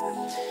evidence?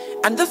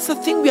 And that's the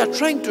thing we are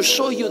trying to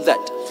show you,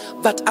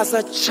 that as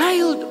a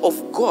child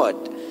of God,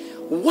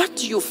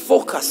 what you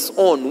focus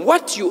on,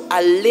 what you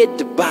are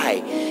led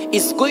by,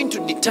 is going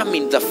to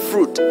determine the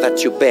fruit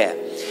that you bear.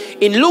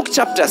 In Luke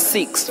chapter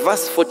 6,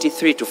 verse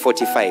 43 to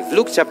 45,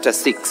 Luke chapter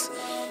 6,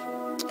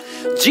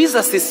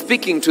 Jesus is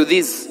speaking to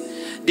these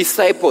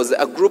disciples,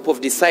 a group of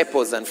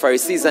disciples and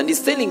Pharisees, and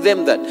he's telling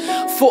them that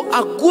for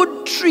a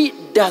good tree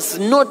does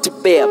not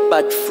bear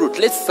bad fruit.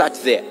 Let's start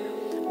there.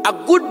 A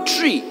good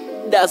tree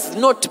does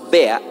not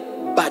bear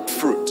bad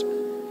fruit,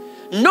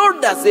 nor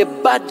does a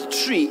bad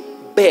tree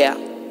bear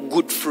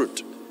good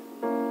fruit.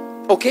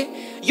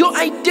 Okay? Your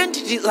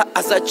identity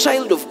as a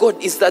child of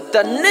God is that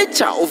the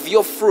nature of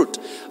your fruit.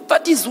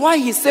 That is why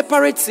he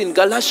separates in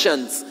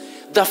Galatians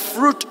the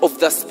fruit of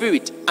the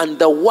spirit and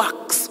the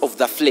works of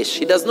the flesh.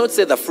 He does not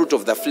say the fruit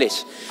of the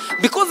flesh.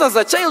 Because as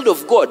a child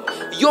of God,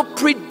 your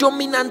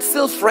predominant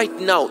self right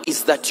now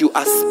is that you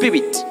are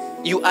spirit.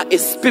 You are a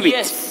spirit.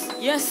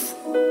 Yes.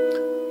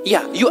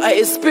 Yeah, you are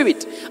a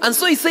spirit. And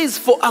so he says,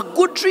 for a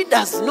good tree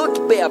does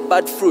not bear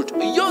bad fruit.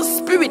 Your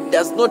spirit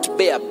does not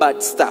bear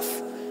bad stuff.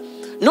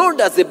 Nor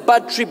does a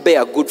bad tree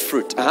bear good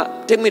fruit.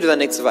 Take me to the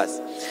next verse.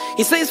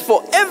 He says,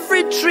 for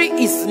every tree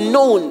is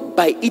known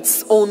by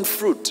its own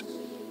fruit.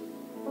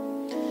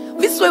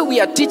 This is why we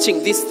are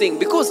teaching this thing.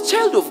 Because,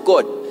 child of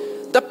God,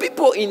 the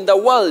people in the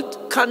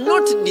world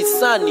cannot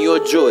discern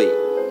your joy.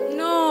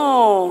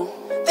 No.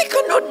 They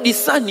cannot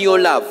discern your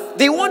love.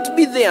 They won't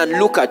be there and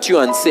look at you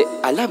and say,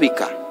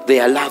 Alabika, they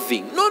are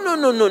loving.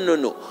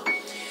 No.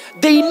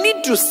 They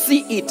need to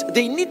see it.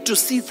 They need to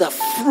see the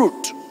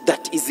fruit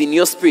that is in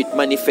your spirit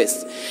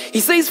manifest. He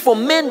says, for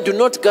men do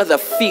not gather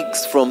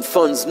figs from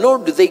thorns, nor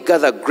do they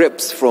gather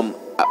grapes from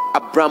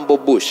a bramble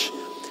bush.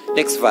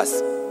 Next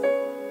verse.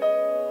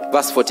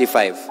 Verse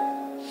 45.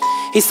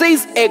 He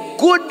says, a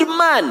good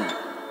man,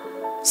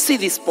 see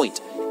this point,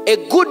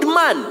 a good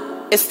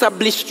man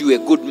established you a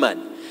good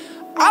man.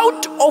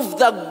 Out of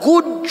the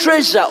good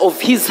treasure of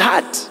his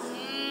heart,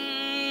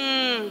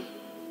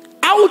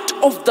 out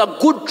of the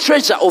good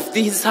treasure of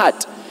his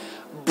heart,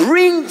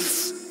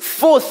 brings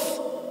forth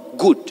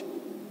good.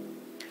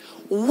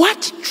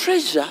 What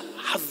treasure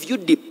have you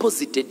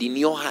deposited in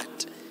your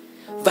heart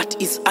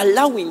that is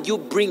allowing you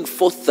bring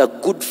forth the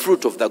good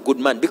fruit of the good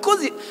man?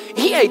 Because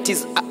here it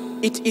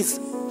is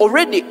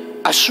already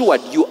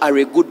assured you are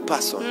a good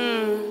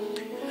person.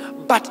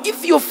 But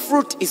if your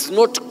fruit is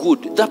not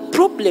good, the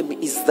problem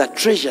is the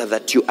treasure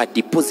that you are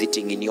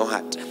depositing in your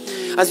heart.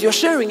 As you're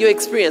sharing your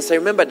experience, I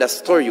remember the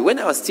story. When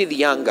I was still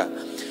younger,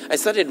 I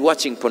started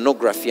watching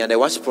pornography, and I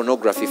watched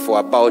pornography for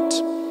about,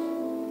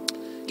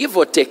 give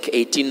or take,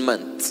 18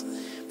 months.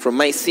 From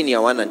my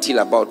senior one until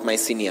about my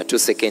senior 2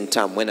 second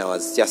term, when I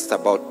was just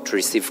about to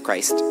receive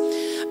Christ.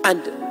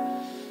 And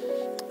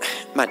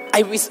man,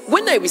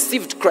 when I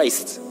received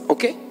Christ,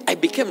 okay, I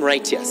became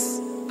righteous.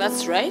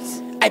 That's right.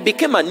 I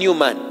became a new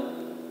man.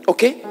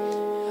 Okay?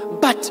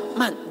 But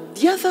man,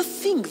 the other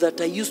thing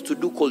that I used to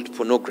do called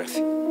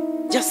pornography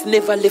just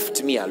never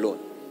left me alone.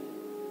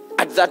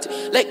 At that,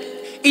 like,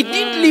 it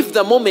didn't leave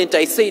the moment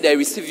I said I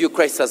received you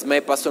Christ as my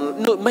personal.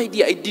 No, my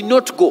dear, I did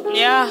not go.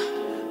 Yeah.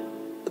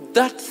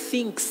 That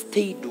thing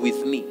stayed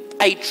with me.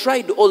 I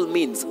tried all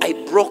means. I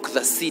broke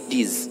the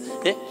CDs.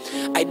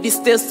 I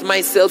distanced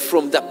myself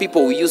from the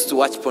people we used to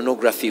watch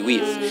pornography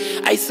with.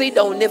 I said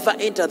I'll never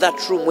enter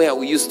that room where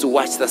we used to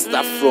watch the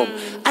stuff from.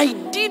 I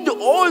did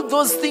all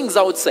those things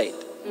outside.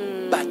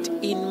 But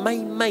in my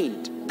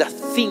mind, the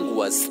thing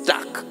was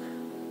stuck.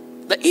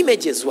 The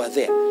images were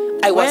there.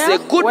 I was a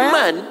good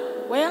man.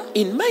 Where?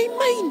 In my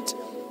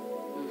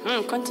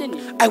mind.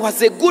 Continue. I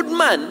was a good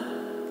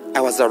man.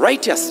 I was a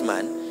righteous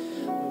man.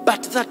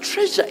 But the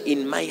treasure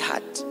in my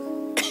heart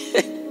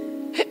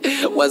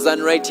was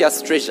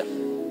unrighteous treasure.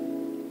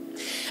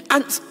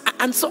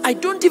 And so I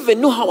don't even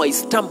know how I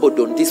stumbled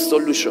on this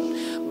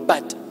solution.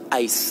 But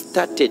I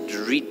started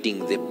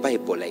reading the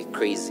Bible like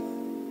crazy.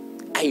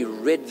 I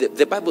read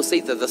the Bible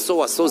says that the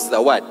sower sows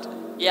the word.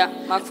 Yeah,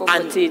 Mark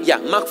 4:14. Yeah,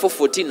 Mark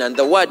 4:14. And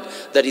the word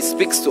that he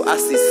speaks to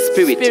us is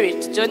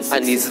spirit John 6,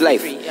 and his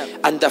life. Yeah.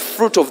 And the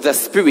fruit of the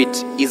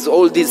spirit is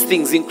all these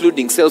things,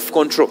 including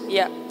self-control.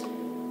 Yeah.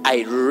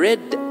 I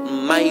read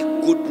my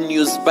Good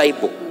News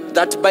Bible,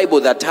 that Bible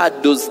that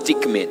had those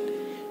stick men.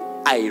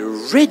 I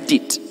read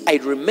it. I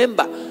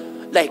remember,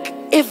 like,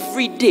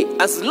 every day,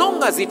 as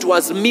long as it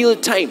was meal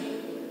time.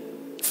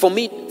 For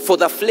me, for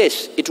the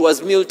flesh, it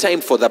was meal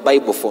time. For the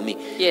Bible, for me.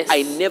 Yes.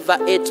 I never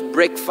ate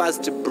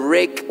breakfast,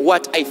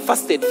 I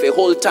fasted for a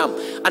whole term.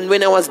 And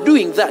when I was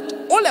doing that,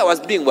 all I was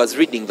doing was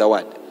reading the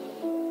word.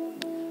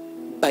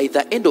 by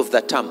the end of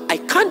the term, I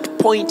can't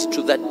point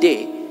to the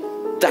day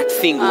that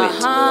thing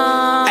went.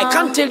 I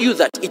can't tell you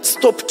that it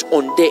stopped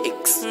on day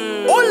X.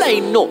 All I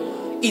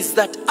know is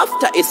that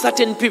after a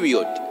certain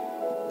period,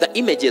 the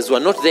images were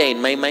not there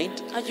in my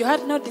mind. And you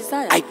had no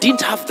desire. I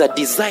didn't have the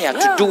desire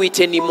to do it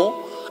anymore.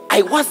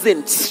 I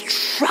wasn't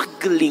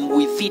struggling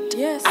with it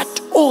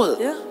at all.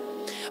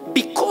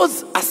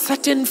 Because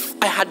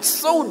I had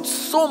sown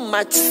so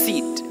much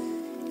seed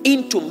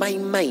into my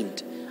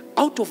mind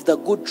out of the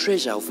good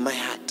treasure of my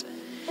heart.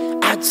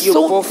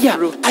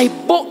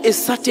 I bought a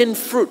certain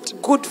fruit.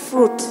 Good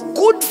fruit.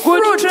 Good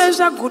fruit. Good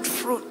treasure, good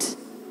fruit.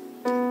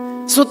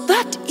 So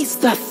that is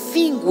the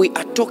thing we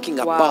are talking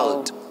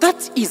about.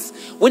 That is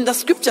when the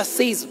scripture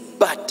says,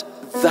 but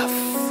the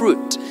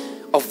fruit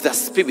of the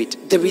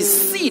Spirit. There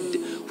is seed,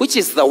 which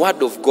is the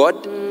word of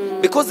God,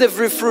 because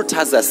every fruit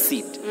has a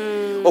seed.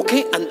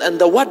 Okay, and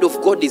the word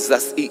of God is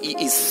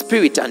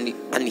spirit and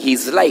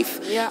his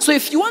life. So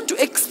if you want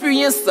to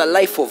experience the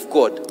life of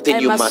God, then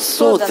you must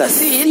sow the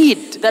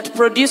seed that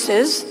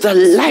produces the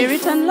life.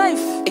 Spirit and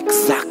life.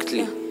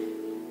 Exactly.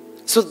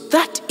 So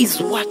that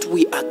is what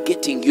we are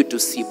getting you to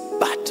see,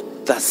 but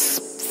the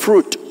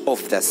fruit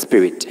of the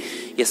Spirit.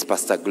 Yes,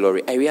 Pastor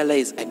Glory. I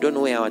realize I don't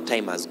know where our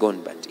time has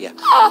gone, but yeah.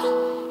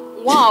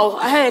 Wow,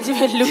 I hadn't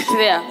even looked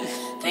there.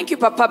 Thank you,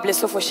 Papa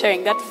Blesso, for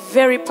sharing that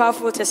very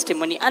powerful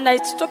testimony. And I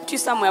stopped you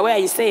somewhere where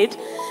you said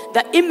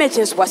the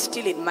images were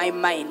still in my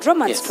mind.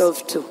 Romans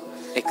 12:2.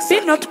 Exactly.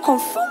 Be not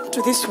conformed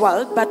to this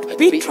world, but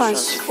be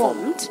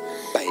transformed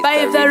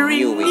by the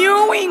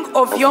renewing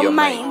of your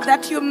mind,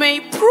 that you may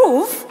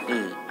prove.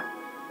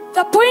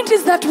 The point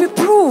is that we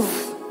prove.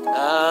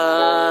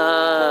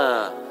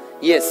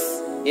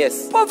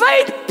 Yes.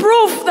 Provide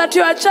proof that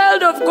you are a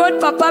child of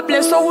God, Papa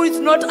Blesso, who is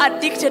not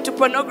addicted to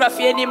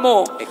pornography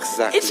anymore.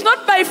 Exactly. It's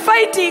not by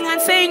fighting and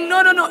saying,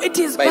 no. It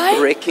is by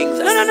breaking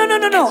the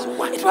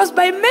No. It was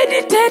by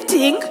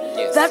meditating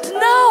that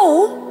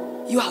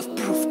now you have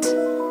proved.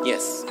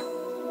 Yes.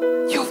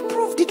 You have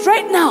proved it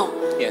right now.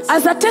 Yes.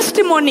 As a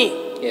testimony.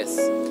 Yes.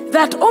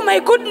 That, oh my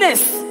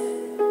goodness,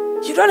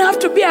 you don't have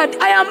to be I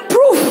am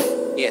proof.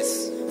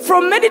 Yes.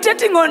 From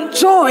meditating on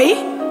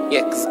joy.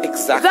 Yes,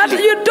 exactly. That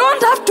you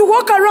don't have to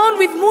walk around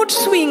with mood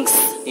swings.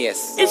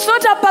 Yes. It's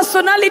not a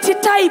personality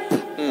type.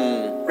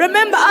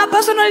 Remember, our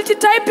personality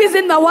type is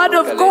in the Word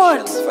of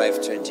God.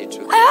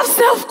 5:22. I have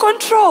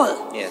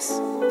self-control. Yes.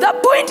 The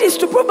point is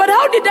to prove, but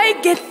how did I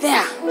get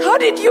there? How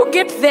did you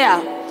get there?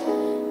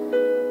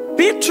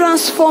 Be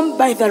transformed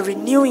by the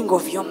renewing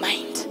of your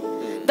mind.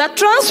 The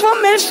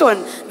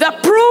transformation, the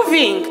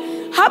proving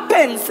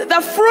happens,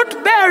 the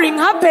fruit bearing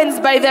happens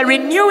by the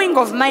renewing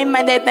of my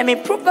mind. I may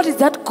prove what is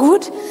that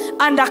good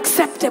and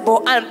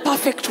acceptable and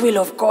perfect will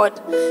of God.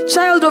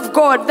 Child of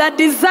God, the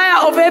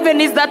desire of heaven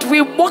is that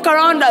we walk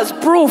around as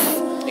proof,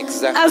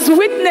 as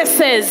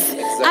witnesses,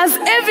 as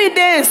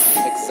evidence.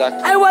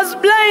 I was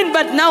blind,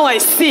 but now I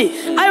see.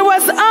 I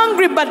was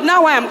angry, but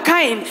now I am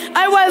kind.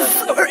 I was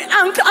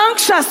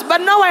anxious,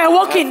 but now I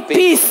walk in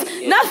peace.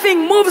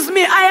 Nothing moves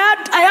me.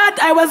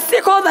 I was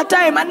sick all the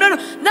time. And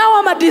now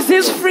I'm a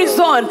disease-free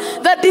zone.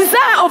 The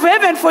desire of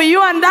heaven for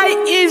you and I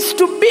is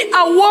to be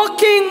a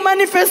walking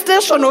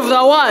manifestation of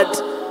the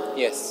word.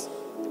 Yes.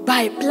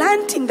 By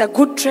planting the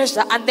good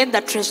treasure, and then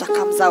the treasure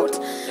comes out.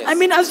 Yes. I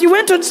mean, as you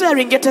went on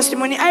sharing your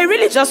testimony, I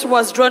really just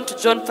was drawn to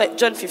John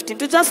 15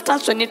 to just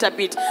touch on it a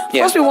bit. Of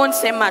course, we won't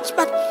say much,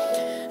 but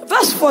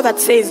verse 4 that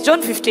says,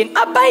 John 15,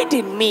 abide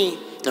in me,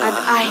 and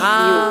I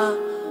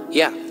in you.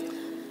 Yeah.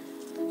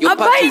 Your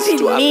abide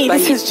in me,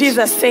 this is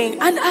Jesus saying,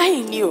 and I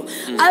in you.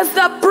 As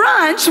the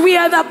branch, we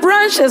are the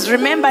branches,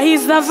 remember, he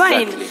is the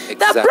vine. Exactly.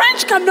 The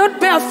branch cannot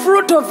bear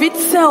fruit of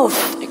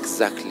itself.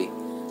 Exactly.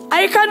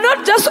 I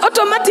cannot just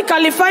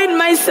automatically find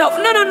myself.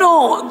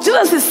 No.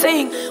 Jesus is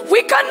saying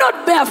we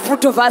cannot bear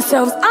fruit of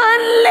ourselves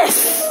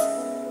unless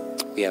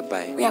we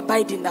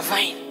abide in the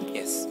vine.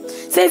 Yes.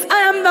 Says,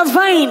 I am the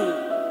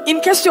vine.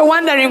 In case you're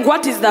wondering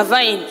what is the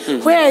vine,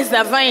 where is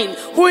the vine,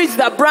 who is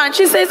the branch?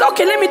 He says,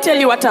 okay, let me tell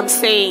you what I'm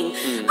saying.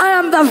 I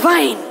am the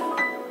vine.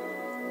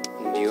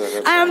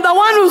 I am the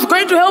one who's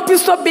going to help you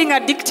stop being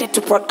addicted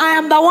to porn. I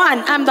am the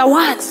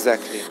one.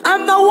 Exactly.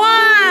 I'm the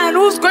one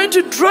who's going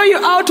to draw you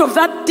out of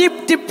that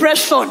deep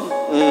depression.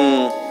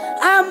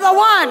 I am the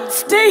one.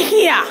 Stay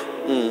here.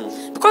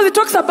 Because it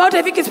talks about,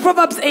 I think it's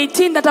Proverbs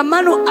 18, that a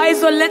man who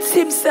isolates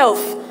himself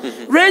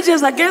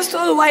rages against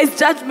all wise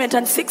judgment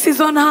and seeks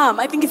his own harm.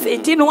 I think it's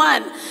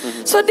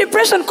 18:1. So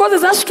depression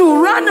causes us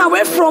to run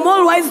away from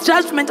all wise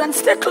judgment and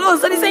stay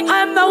close. And he's saying, I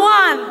am the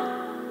one.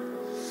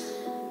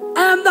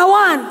 I am the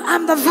one. I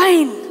am the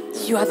vine.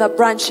 You are the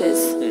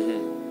branches.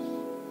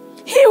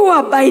 He who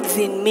abides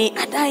in me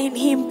and I in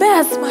him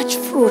bears much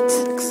fruit.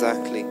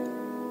 Exactly.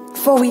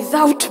 For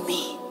without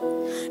me,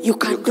 you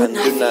can do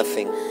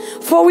nothing.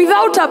 For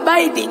without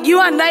abiding, you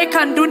and I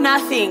can do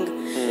nothing.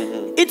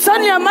 It's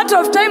only a matter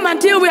of time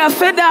until we are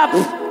fed up.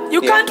 You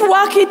can't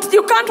work it.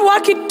 You can't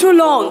work it too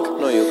long.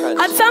 No, you can't.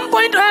 At some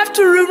point, I have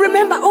to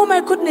remember, oh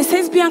my goodness,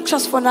 says be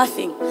anxious for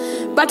nothing.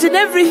 But in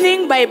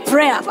everything by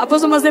prayer.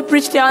 Apostle Moses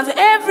preached here and said,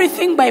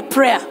 everything by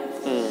prayer.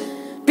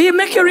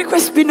 Make your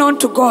request be known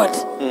to God.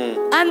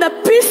 And the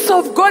peace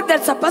of God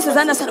that surpasses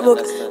understanding.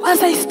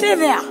 As I stay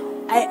there,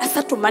 I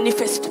start to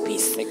manifest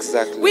peace.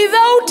 Exactly.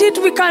 Without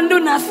it, we can do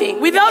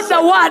nothing. Without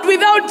the word,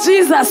 without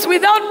Jesus,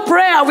 without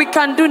prayer, we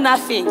can do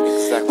nothing.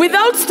 Exactly.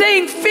 Without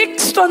staying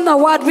fixed on the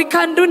word, we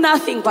can do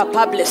nothing,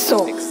 Papa bless.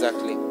 So,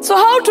 Exactly. so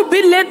how to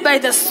be led by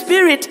the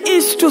Spirit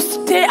is to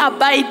stay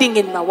abiding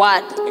in the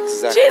word.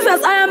 Exactly.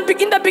 Jesus,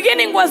 in the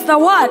beginning was the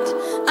word,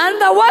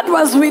 and the word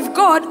was with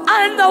God,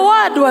 and the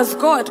word was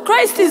God.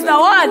 Christ is the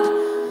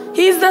word.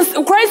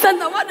 Christ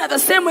and the word are the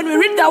same. When we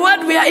read the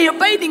word, we are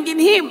abiding in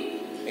him.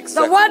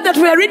 Exactly. The word that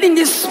we are reading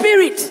is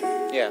spirit.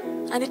 Yeah.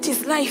 And it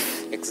is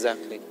life.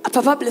 Exactly.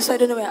 Papa bless, I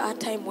don't know where our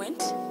time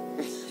went.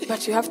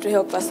 But you have to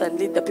help us and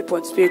lead the people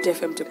on Spirit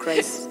FM to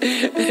Christ.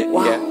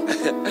 Wow.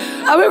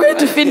 Yeah. Are we going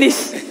to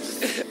finish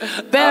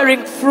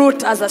bearing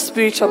fruit as a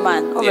spiritual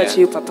man? Over to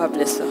you, Papa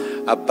bless.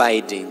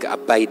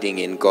 Abiding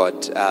in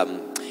God.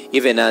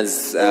 Even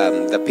as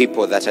the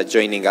people that are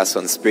joining us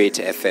on Spirit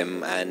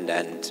FM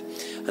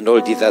and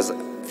all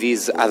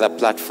these other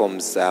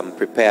platforms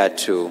prepare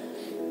to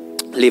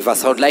leave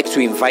us, I would like to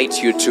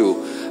invite you to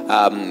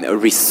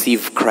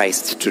receive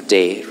Christ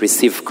today.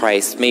 Receive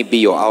Christ. Maybe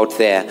you're out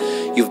there,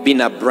 you've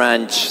been a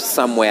branch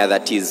somewhere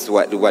that is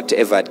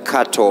whatever,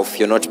 cut off,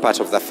 you're not part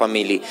of the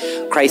family.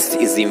 Christ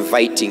is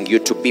inviting you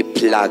to be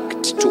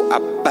plugged, to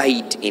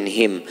abide in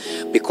him,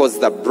 because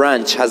the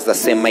branch has the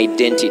same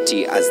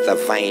identity as the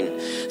vine.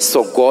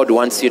 So God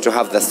wants you to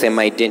have the same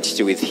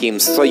identity with him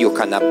so you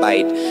can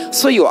abide.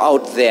 So you're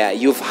out there,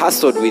 you've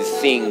hustled with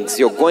things,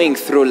 you're going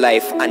through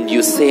life, and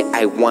you say,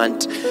 I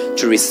want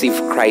to receive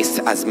Christ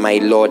as my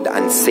Lord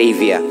and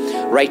Savior.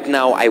 Right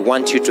now, I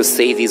want you to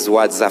say these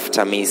words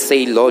after me.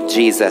 Say, Lord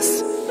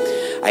Jesus,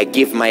 I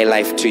give my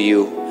life to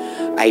you.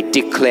 I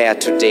declare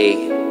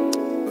today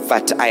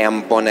that I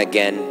am born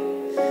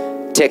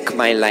again. Take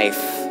my life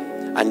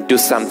and do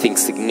something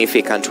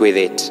significant with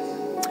it.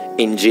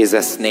 In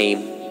Jesus' name,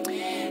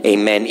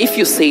 amen. If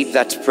you say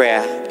that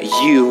prayer,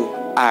 you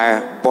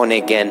are born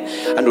again,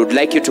 and would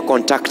like you to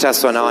contact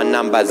us on our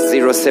number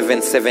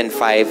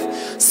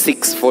 0775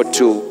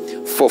 642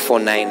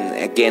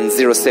 449. Again,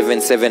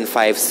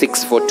 0775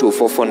 642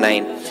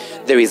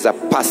 449. There is a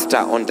pastor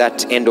on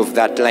that end of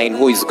that line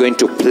who is going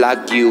to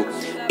plug you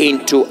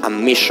into a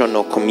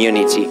missional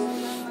community.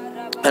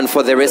 And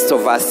for the rest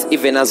of us,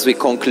 even as we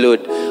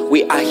conclude,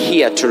 we are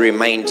here to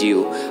remind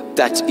you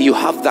that you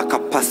have the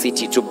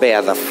capacity to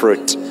bear the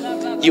fruit.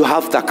 You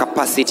have the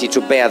capacity to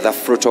bear the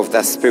fruit of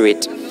the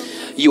Spirit.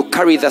 You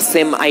carry the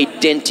same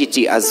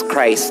identity as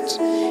Christ.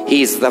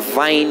 He is the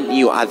vine,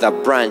 you are the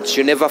branch.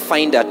 You never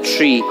find a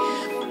tree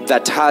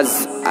that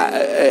has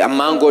a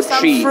mango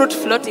tree. Some fruit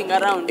floating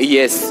around.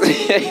 Yes.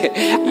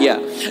 Yeah.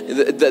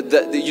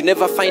 You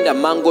never find a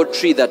mango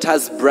tree that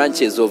has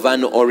branches of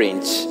an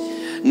orange.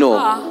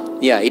 No.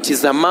 Yeah, it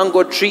is a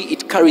mango tree.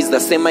 It carries the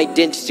same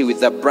identity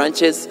with the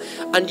branches.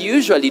 And you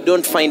usually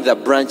don't find the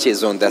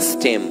branches on the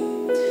stem.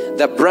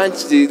 The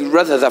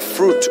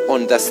fruit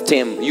on the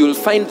stem. You'll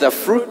find the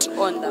fruit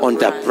on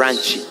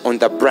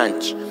the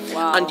branch.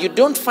 Wow. And you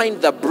don't find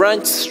the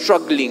branch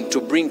struggling to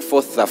bring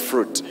forth the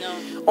fruit.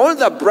 No. All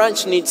the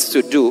branch needs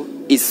to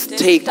do is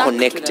stay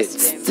connected,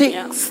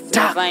 stay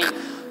stuck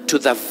to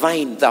the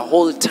vine the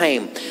whole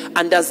time.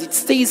 And as it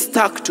stays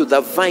stuck to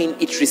the vine,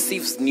 it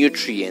receives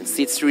nutrients,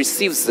 it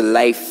receives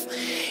life.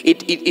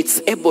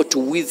 It's able to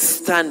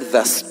withstand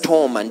the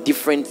storm and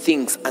different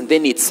things, and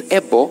then it's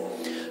able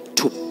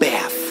to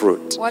bear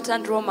fruit. What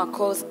Aunt Roma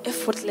calls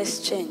effortless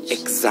change.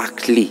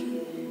 Exactly.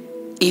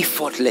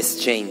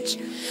 Effortless change.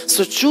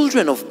 So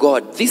children of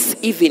God, this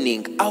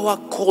evening, our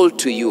call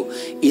to you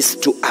is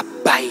to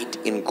abide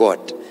in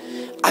God.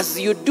 As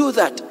you do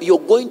that, you're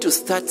going to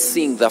start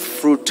seeing the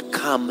fruit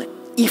come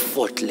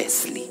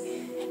effortlessly.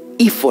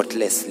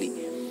 Effortlessly.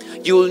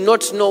 You will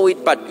not know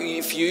it, but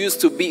if you used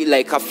to be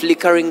like a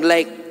flickering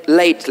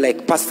light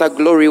like Pastor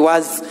Glory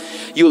was,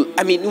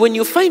 when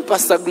you find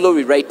Pastor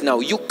Glory right now,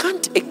 you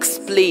can't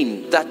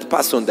explain that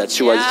person that she's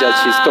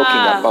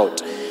talking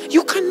about.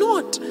 You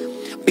cannot,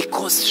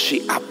 because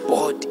she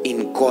abode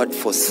in God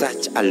for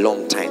such a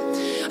long time.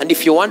 And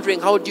if you're wondering,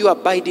 how do you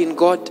abide in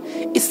God?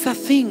 It's the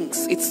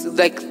things. It's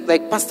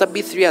like Pastor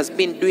B3 has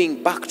been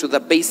doing, back to the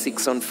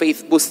basics on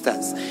Faith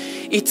Boosters.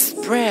 It's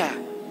prayer.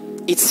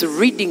 It's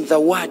reading the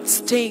word,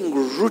 staying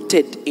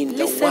rooted in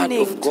the word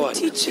of God.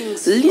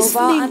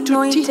 Listening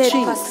to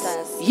teachings.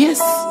 Pastors.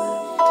 Yes.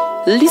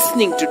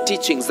 Listening to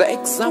teachings. The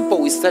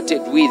example we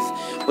started with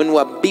when we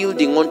were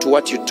building onto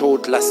what you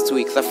told last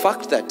week. The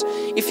fact that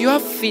if you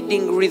have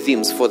feeding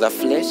rhythms for the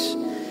flesh,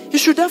 you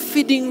should have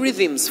feeding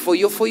rhythms for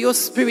your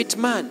spirit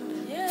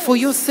man. Yes. For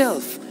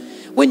yourself.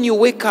 When you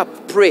wake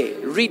up, pray,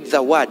 read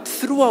the word.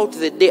 Throughout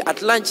the day,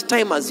 at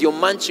lunchtime as you're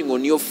munching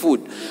on your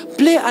food,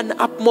 play an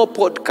Upmore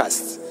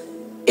podcast.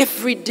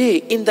 Every day,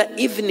 in the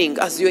evening,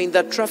 as you're in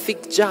the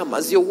traffic jam,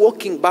 as you're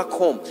walking back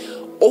home,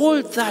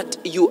 all that,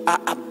 you are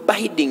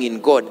abiding in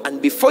God.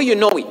 And before you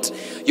know it,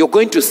 you're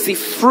going to see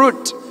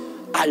fruit,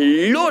 a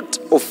lot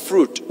of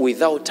fruit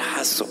without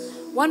hassle.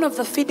 One of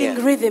the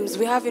feeding rhythms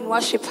we have in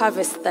Worship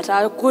Harvest that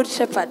our good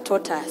shepherd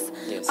taught us,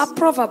 a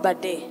proverb a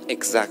day.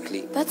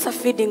 Exactly. That's a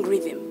feeding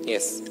rhythm.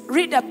 Yes.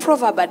 Read a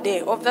proverb a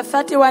day. Of the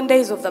 31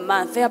 days of the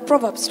month, there are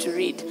proverbs to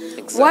read.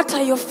 Exactly. What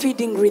are your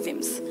feeding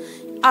rhythms?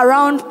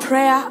 Around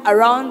prayer,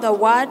 around the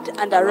word,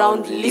 and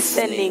around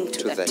listening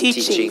to the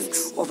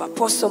teachings of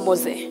Apostle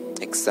Moses.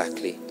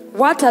 Exactly.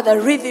 What are the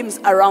rhythms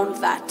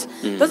around that?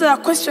 Those are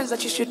the questions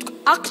that you should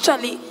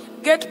actually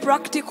get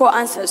practical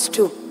answers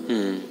to.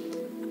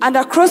 And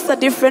across the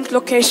different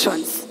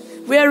locations,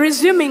 we are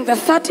resuming the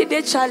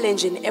 30-day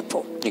challenge in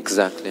April.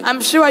 Exactly. I'm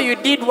sure you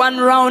did one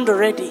round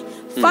already.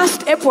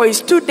 First April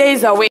is 2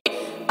 days away.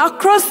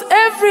 Across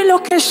every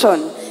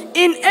location,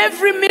 in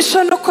every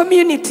missional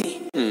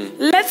community,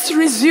 let's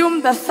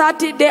resume the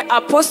 30-day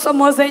Apostle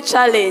Moses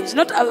challenge.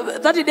 Not a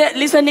 30-day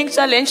listening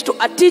challenge to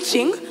a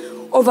teaching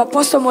of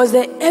Apostle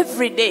Moses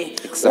every day.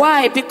 Exactly.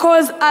 Why?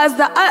 Because as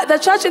the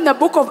church in the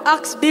book of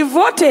Acts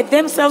devoted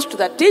themselves to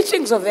the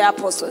teachings of the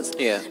apostles,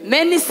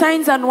 many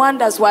signs and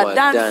wonders were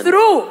done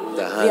through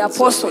the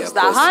apostles,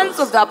 the hands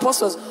of the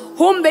apostles,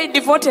 whom they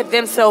devoted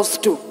themselves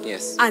to.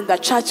 Yes. And the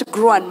church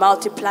grew and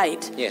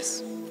multiplied.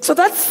 Yes. So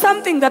that's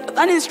something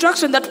an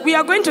instruction that we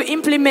are going to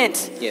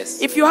implement.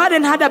 Yes. If you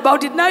hadn't heard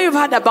about it, now you've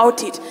heard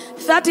about it.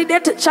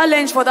 30-day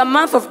challenge for the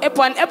month of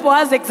April. And April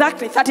has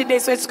exactly 30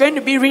 days, so it's going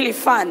to be really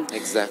fun.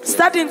 Exactly.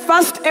 Starting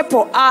 1st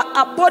April,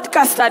 a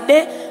podcast a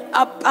day,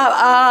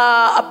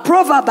 a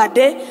proverb a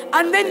day,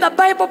 and then the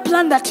Bible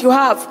plan that you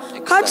have.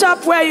 Exactly. Catch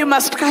up where you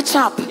must catch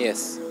up.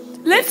 Yes.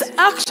 Let's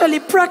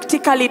actually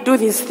practically do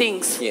these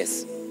things.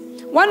 Yes.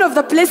 One of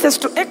the places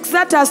to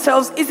exert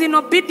ourselves is in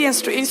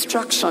obedience to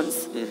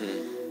instructions.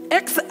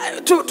 And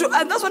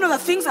that's one of the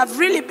things I've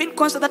really been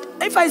conscious that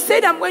if I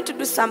said I'm going to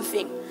do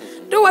something,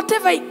 do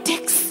whatever it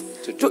takes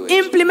to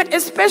implement,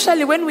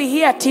 especially when we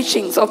hear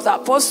teachings of the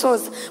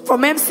apostles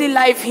from MC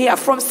Live here,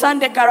 from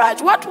Sunday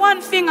Garage. What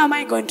one thing am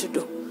I going to do?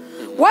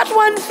 What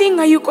one thing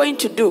are you going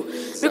to do?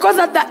 Because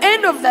at the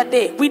end of the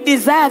day, we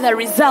desire the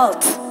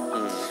result.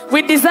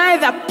 We desire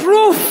the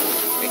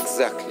proof.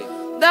 Exactly.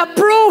 The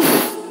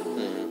proof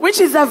which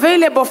is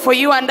available for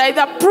you and I,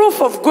 the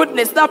proof of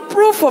goodness, the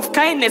proof of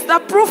kindness, the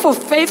proof of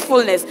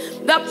faithfulness,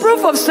 the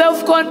proof of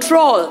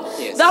self-control,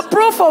 the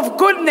proof of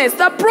goodness,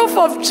 the proof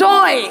of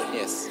joy.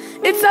 Yes.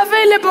 It's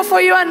available for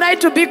you and I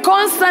to be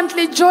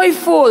constantly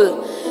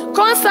joyful,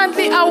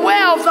 constantly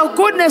aware of the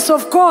goodness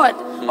of God,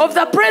 of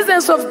the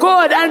presence of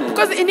God, and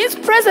because in His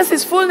presence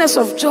is fullness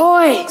of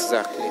joy.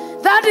 Exactly.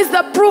 That is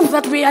the proof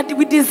that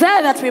we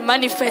desire that we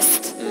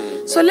manifest.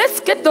 So let's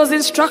get those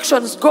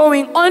instructions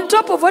going on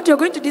top of what you're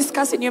going to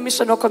discuss in your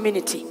missional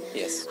community.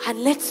 Yes.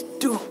 And let's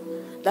do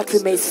that we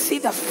may see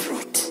the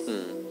fruit.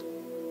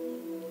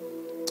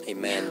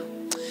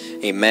 Amen.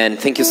 Amen.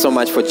 Thank you so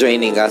much for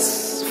joining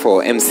us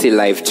for MC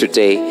Live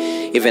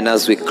today. Even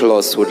as we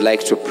close, we'd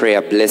like to pray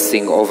a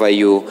blessing over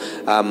you.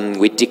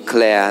 We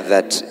declare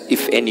that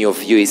if any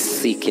of you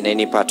is sick in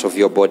any part of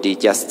your body,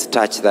 just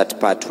touch that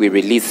part. We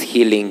release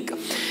healing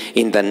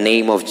in the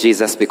name of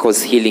Jesus,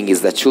 because healing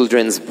is the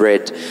children's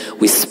bread.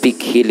 We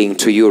speak healing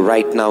to you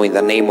right now in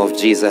the name of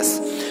Jesus.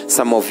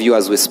 Some of you,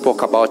 as we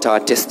spoke about our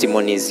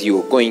testimonies,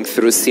 you're going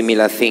through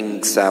similar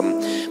things.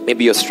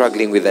 Maybe you're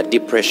struggling with a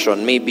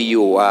depression. Maybe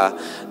you are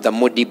the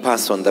moody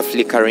person, the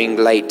flickering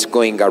light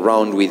going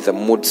around with the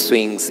mood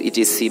swings,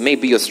 etc.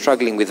 Maybe you're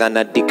struggling with an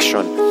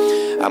addiction,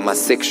 a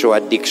sexual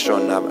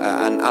addiction,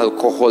 an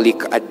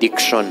alcoholic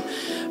addiction,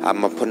 a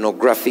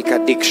pornographic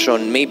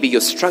addiction. Maybe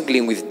you're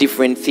struggling with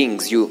different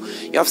things. You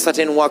have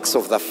certain works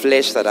of the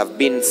flesh that have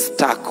been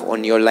stuck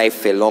on your life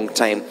for a long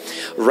time.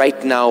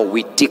 Right now,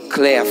 we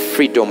declare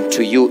freedom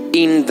to you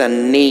in the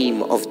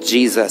name of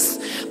Jesus,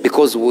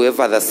 because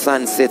whoever the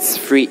Son sets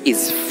free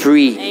is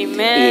free.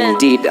 Amen.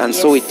 Indeed. And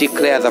so we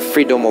declare the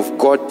freedom of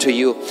God to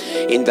you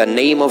in the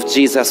name of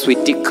Jesus. We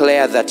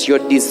declare that your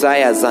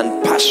desires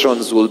and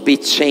passions will be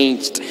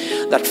changed,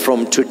 that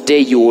from today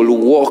you will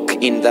walk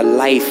in the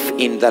life,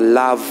 in the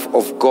love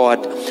of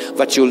God,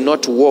 but you'll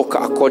not walk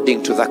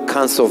according to the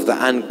counsel of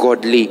the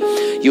ungodly.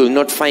 You'll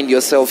not find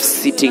yourself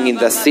sitting in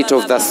the seat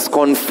of the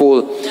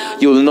scornful.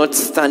 You'll not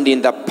stand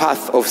in the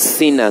path of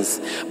sinners,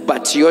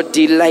 but your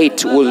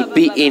delight will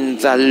be in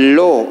the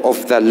law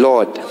of the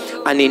Lord,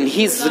 and in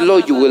His law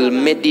you will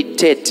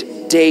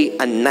meditate day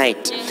and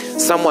night.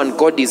 Someone,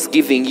 God is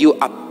giving you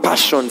a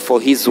passion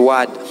for His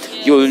word.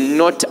 You'll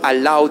not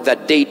allow the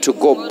day to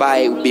go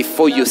by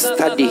before you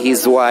study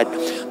His word,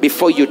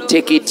 before you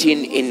take it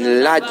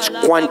in large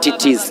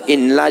quantities,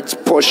 in large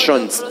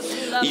portions.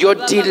 Your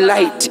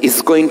delight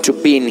is going to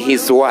be in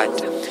His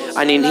word.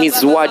 And in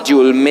His word you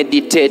will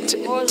meditate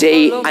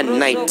day and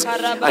night.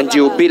 And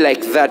you'll be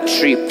like that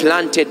tree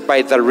planted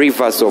by the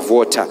rivers of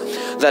water,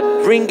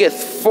 that bringeth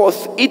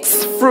forth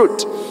its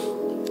fruit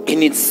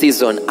in its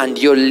season, and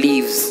your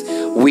leaves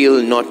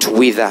will not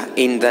wither.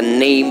 In the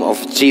name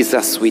of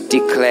Jesus, we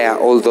declare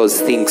all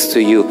those things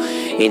to you.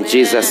 In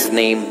Jesus'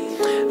 name.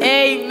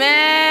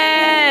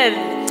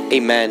 Amen.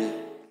 Amen.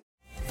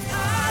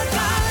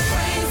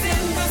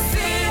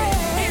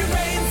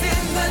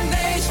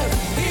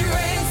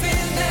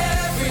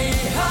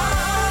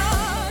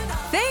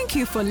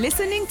 for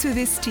listening to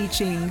this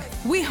teaching.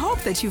 We hope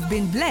that you've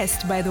been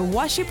blessed by the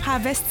Worship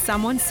Harvest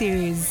Sermon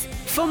series.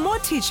 For more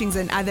teachings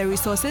and other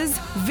resources,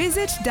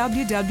 visit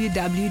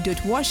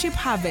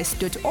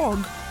www.worshipharvest.org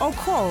or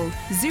call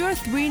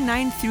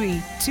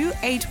 0393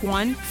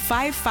 281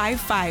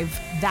 555.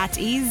 That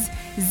is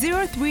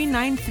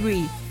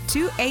 0393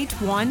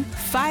 281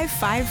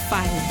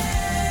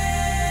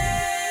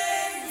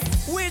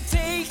 555. We're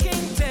taking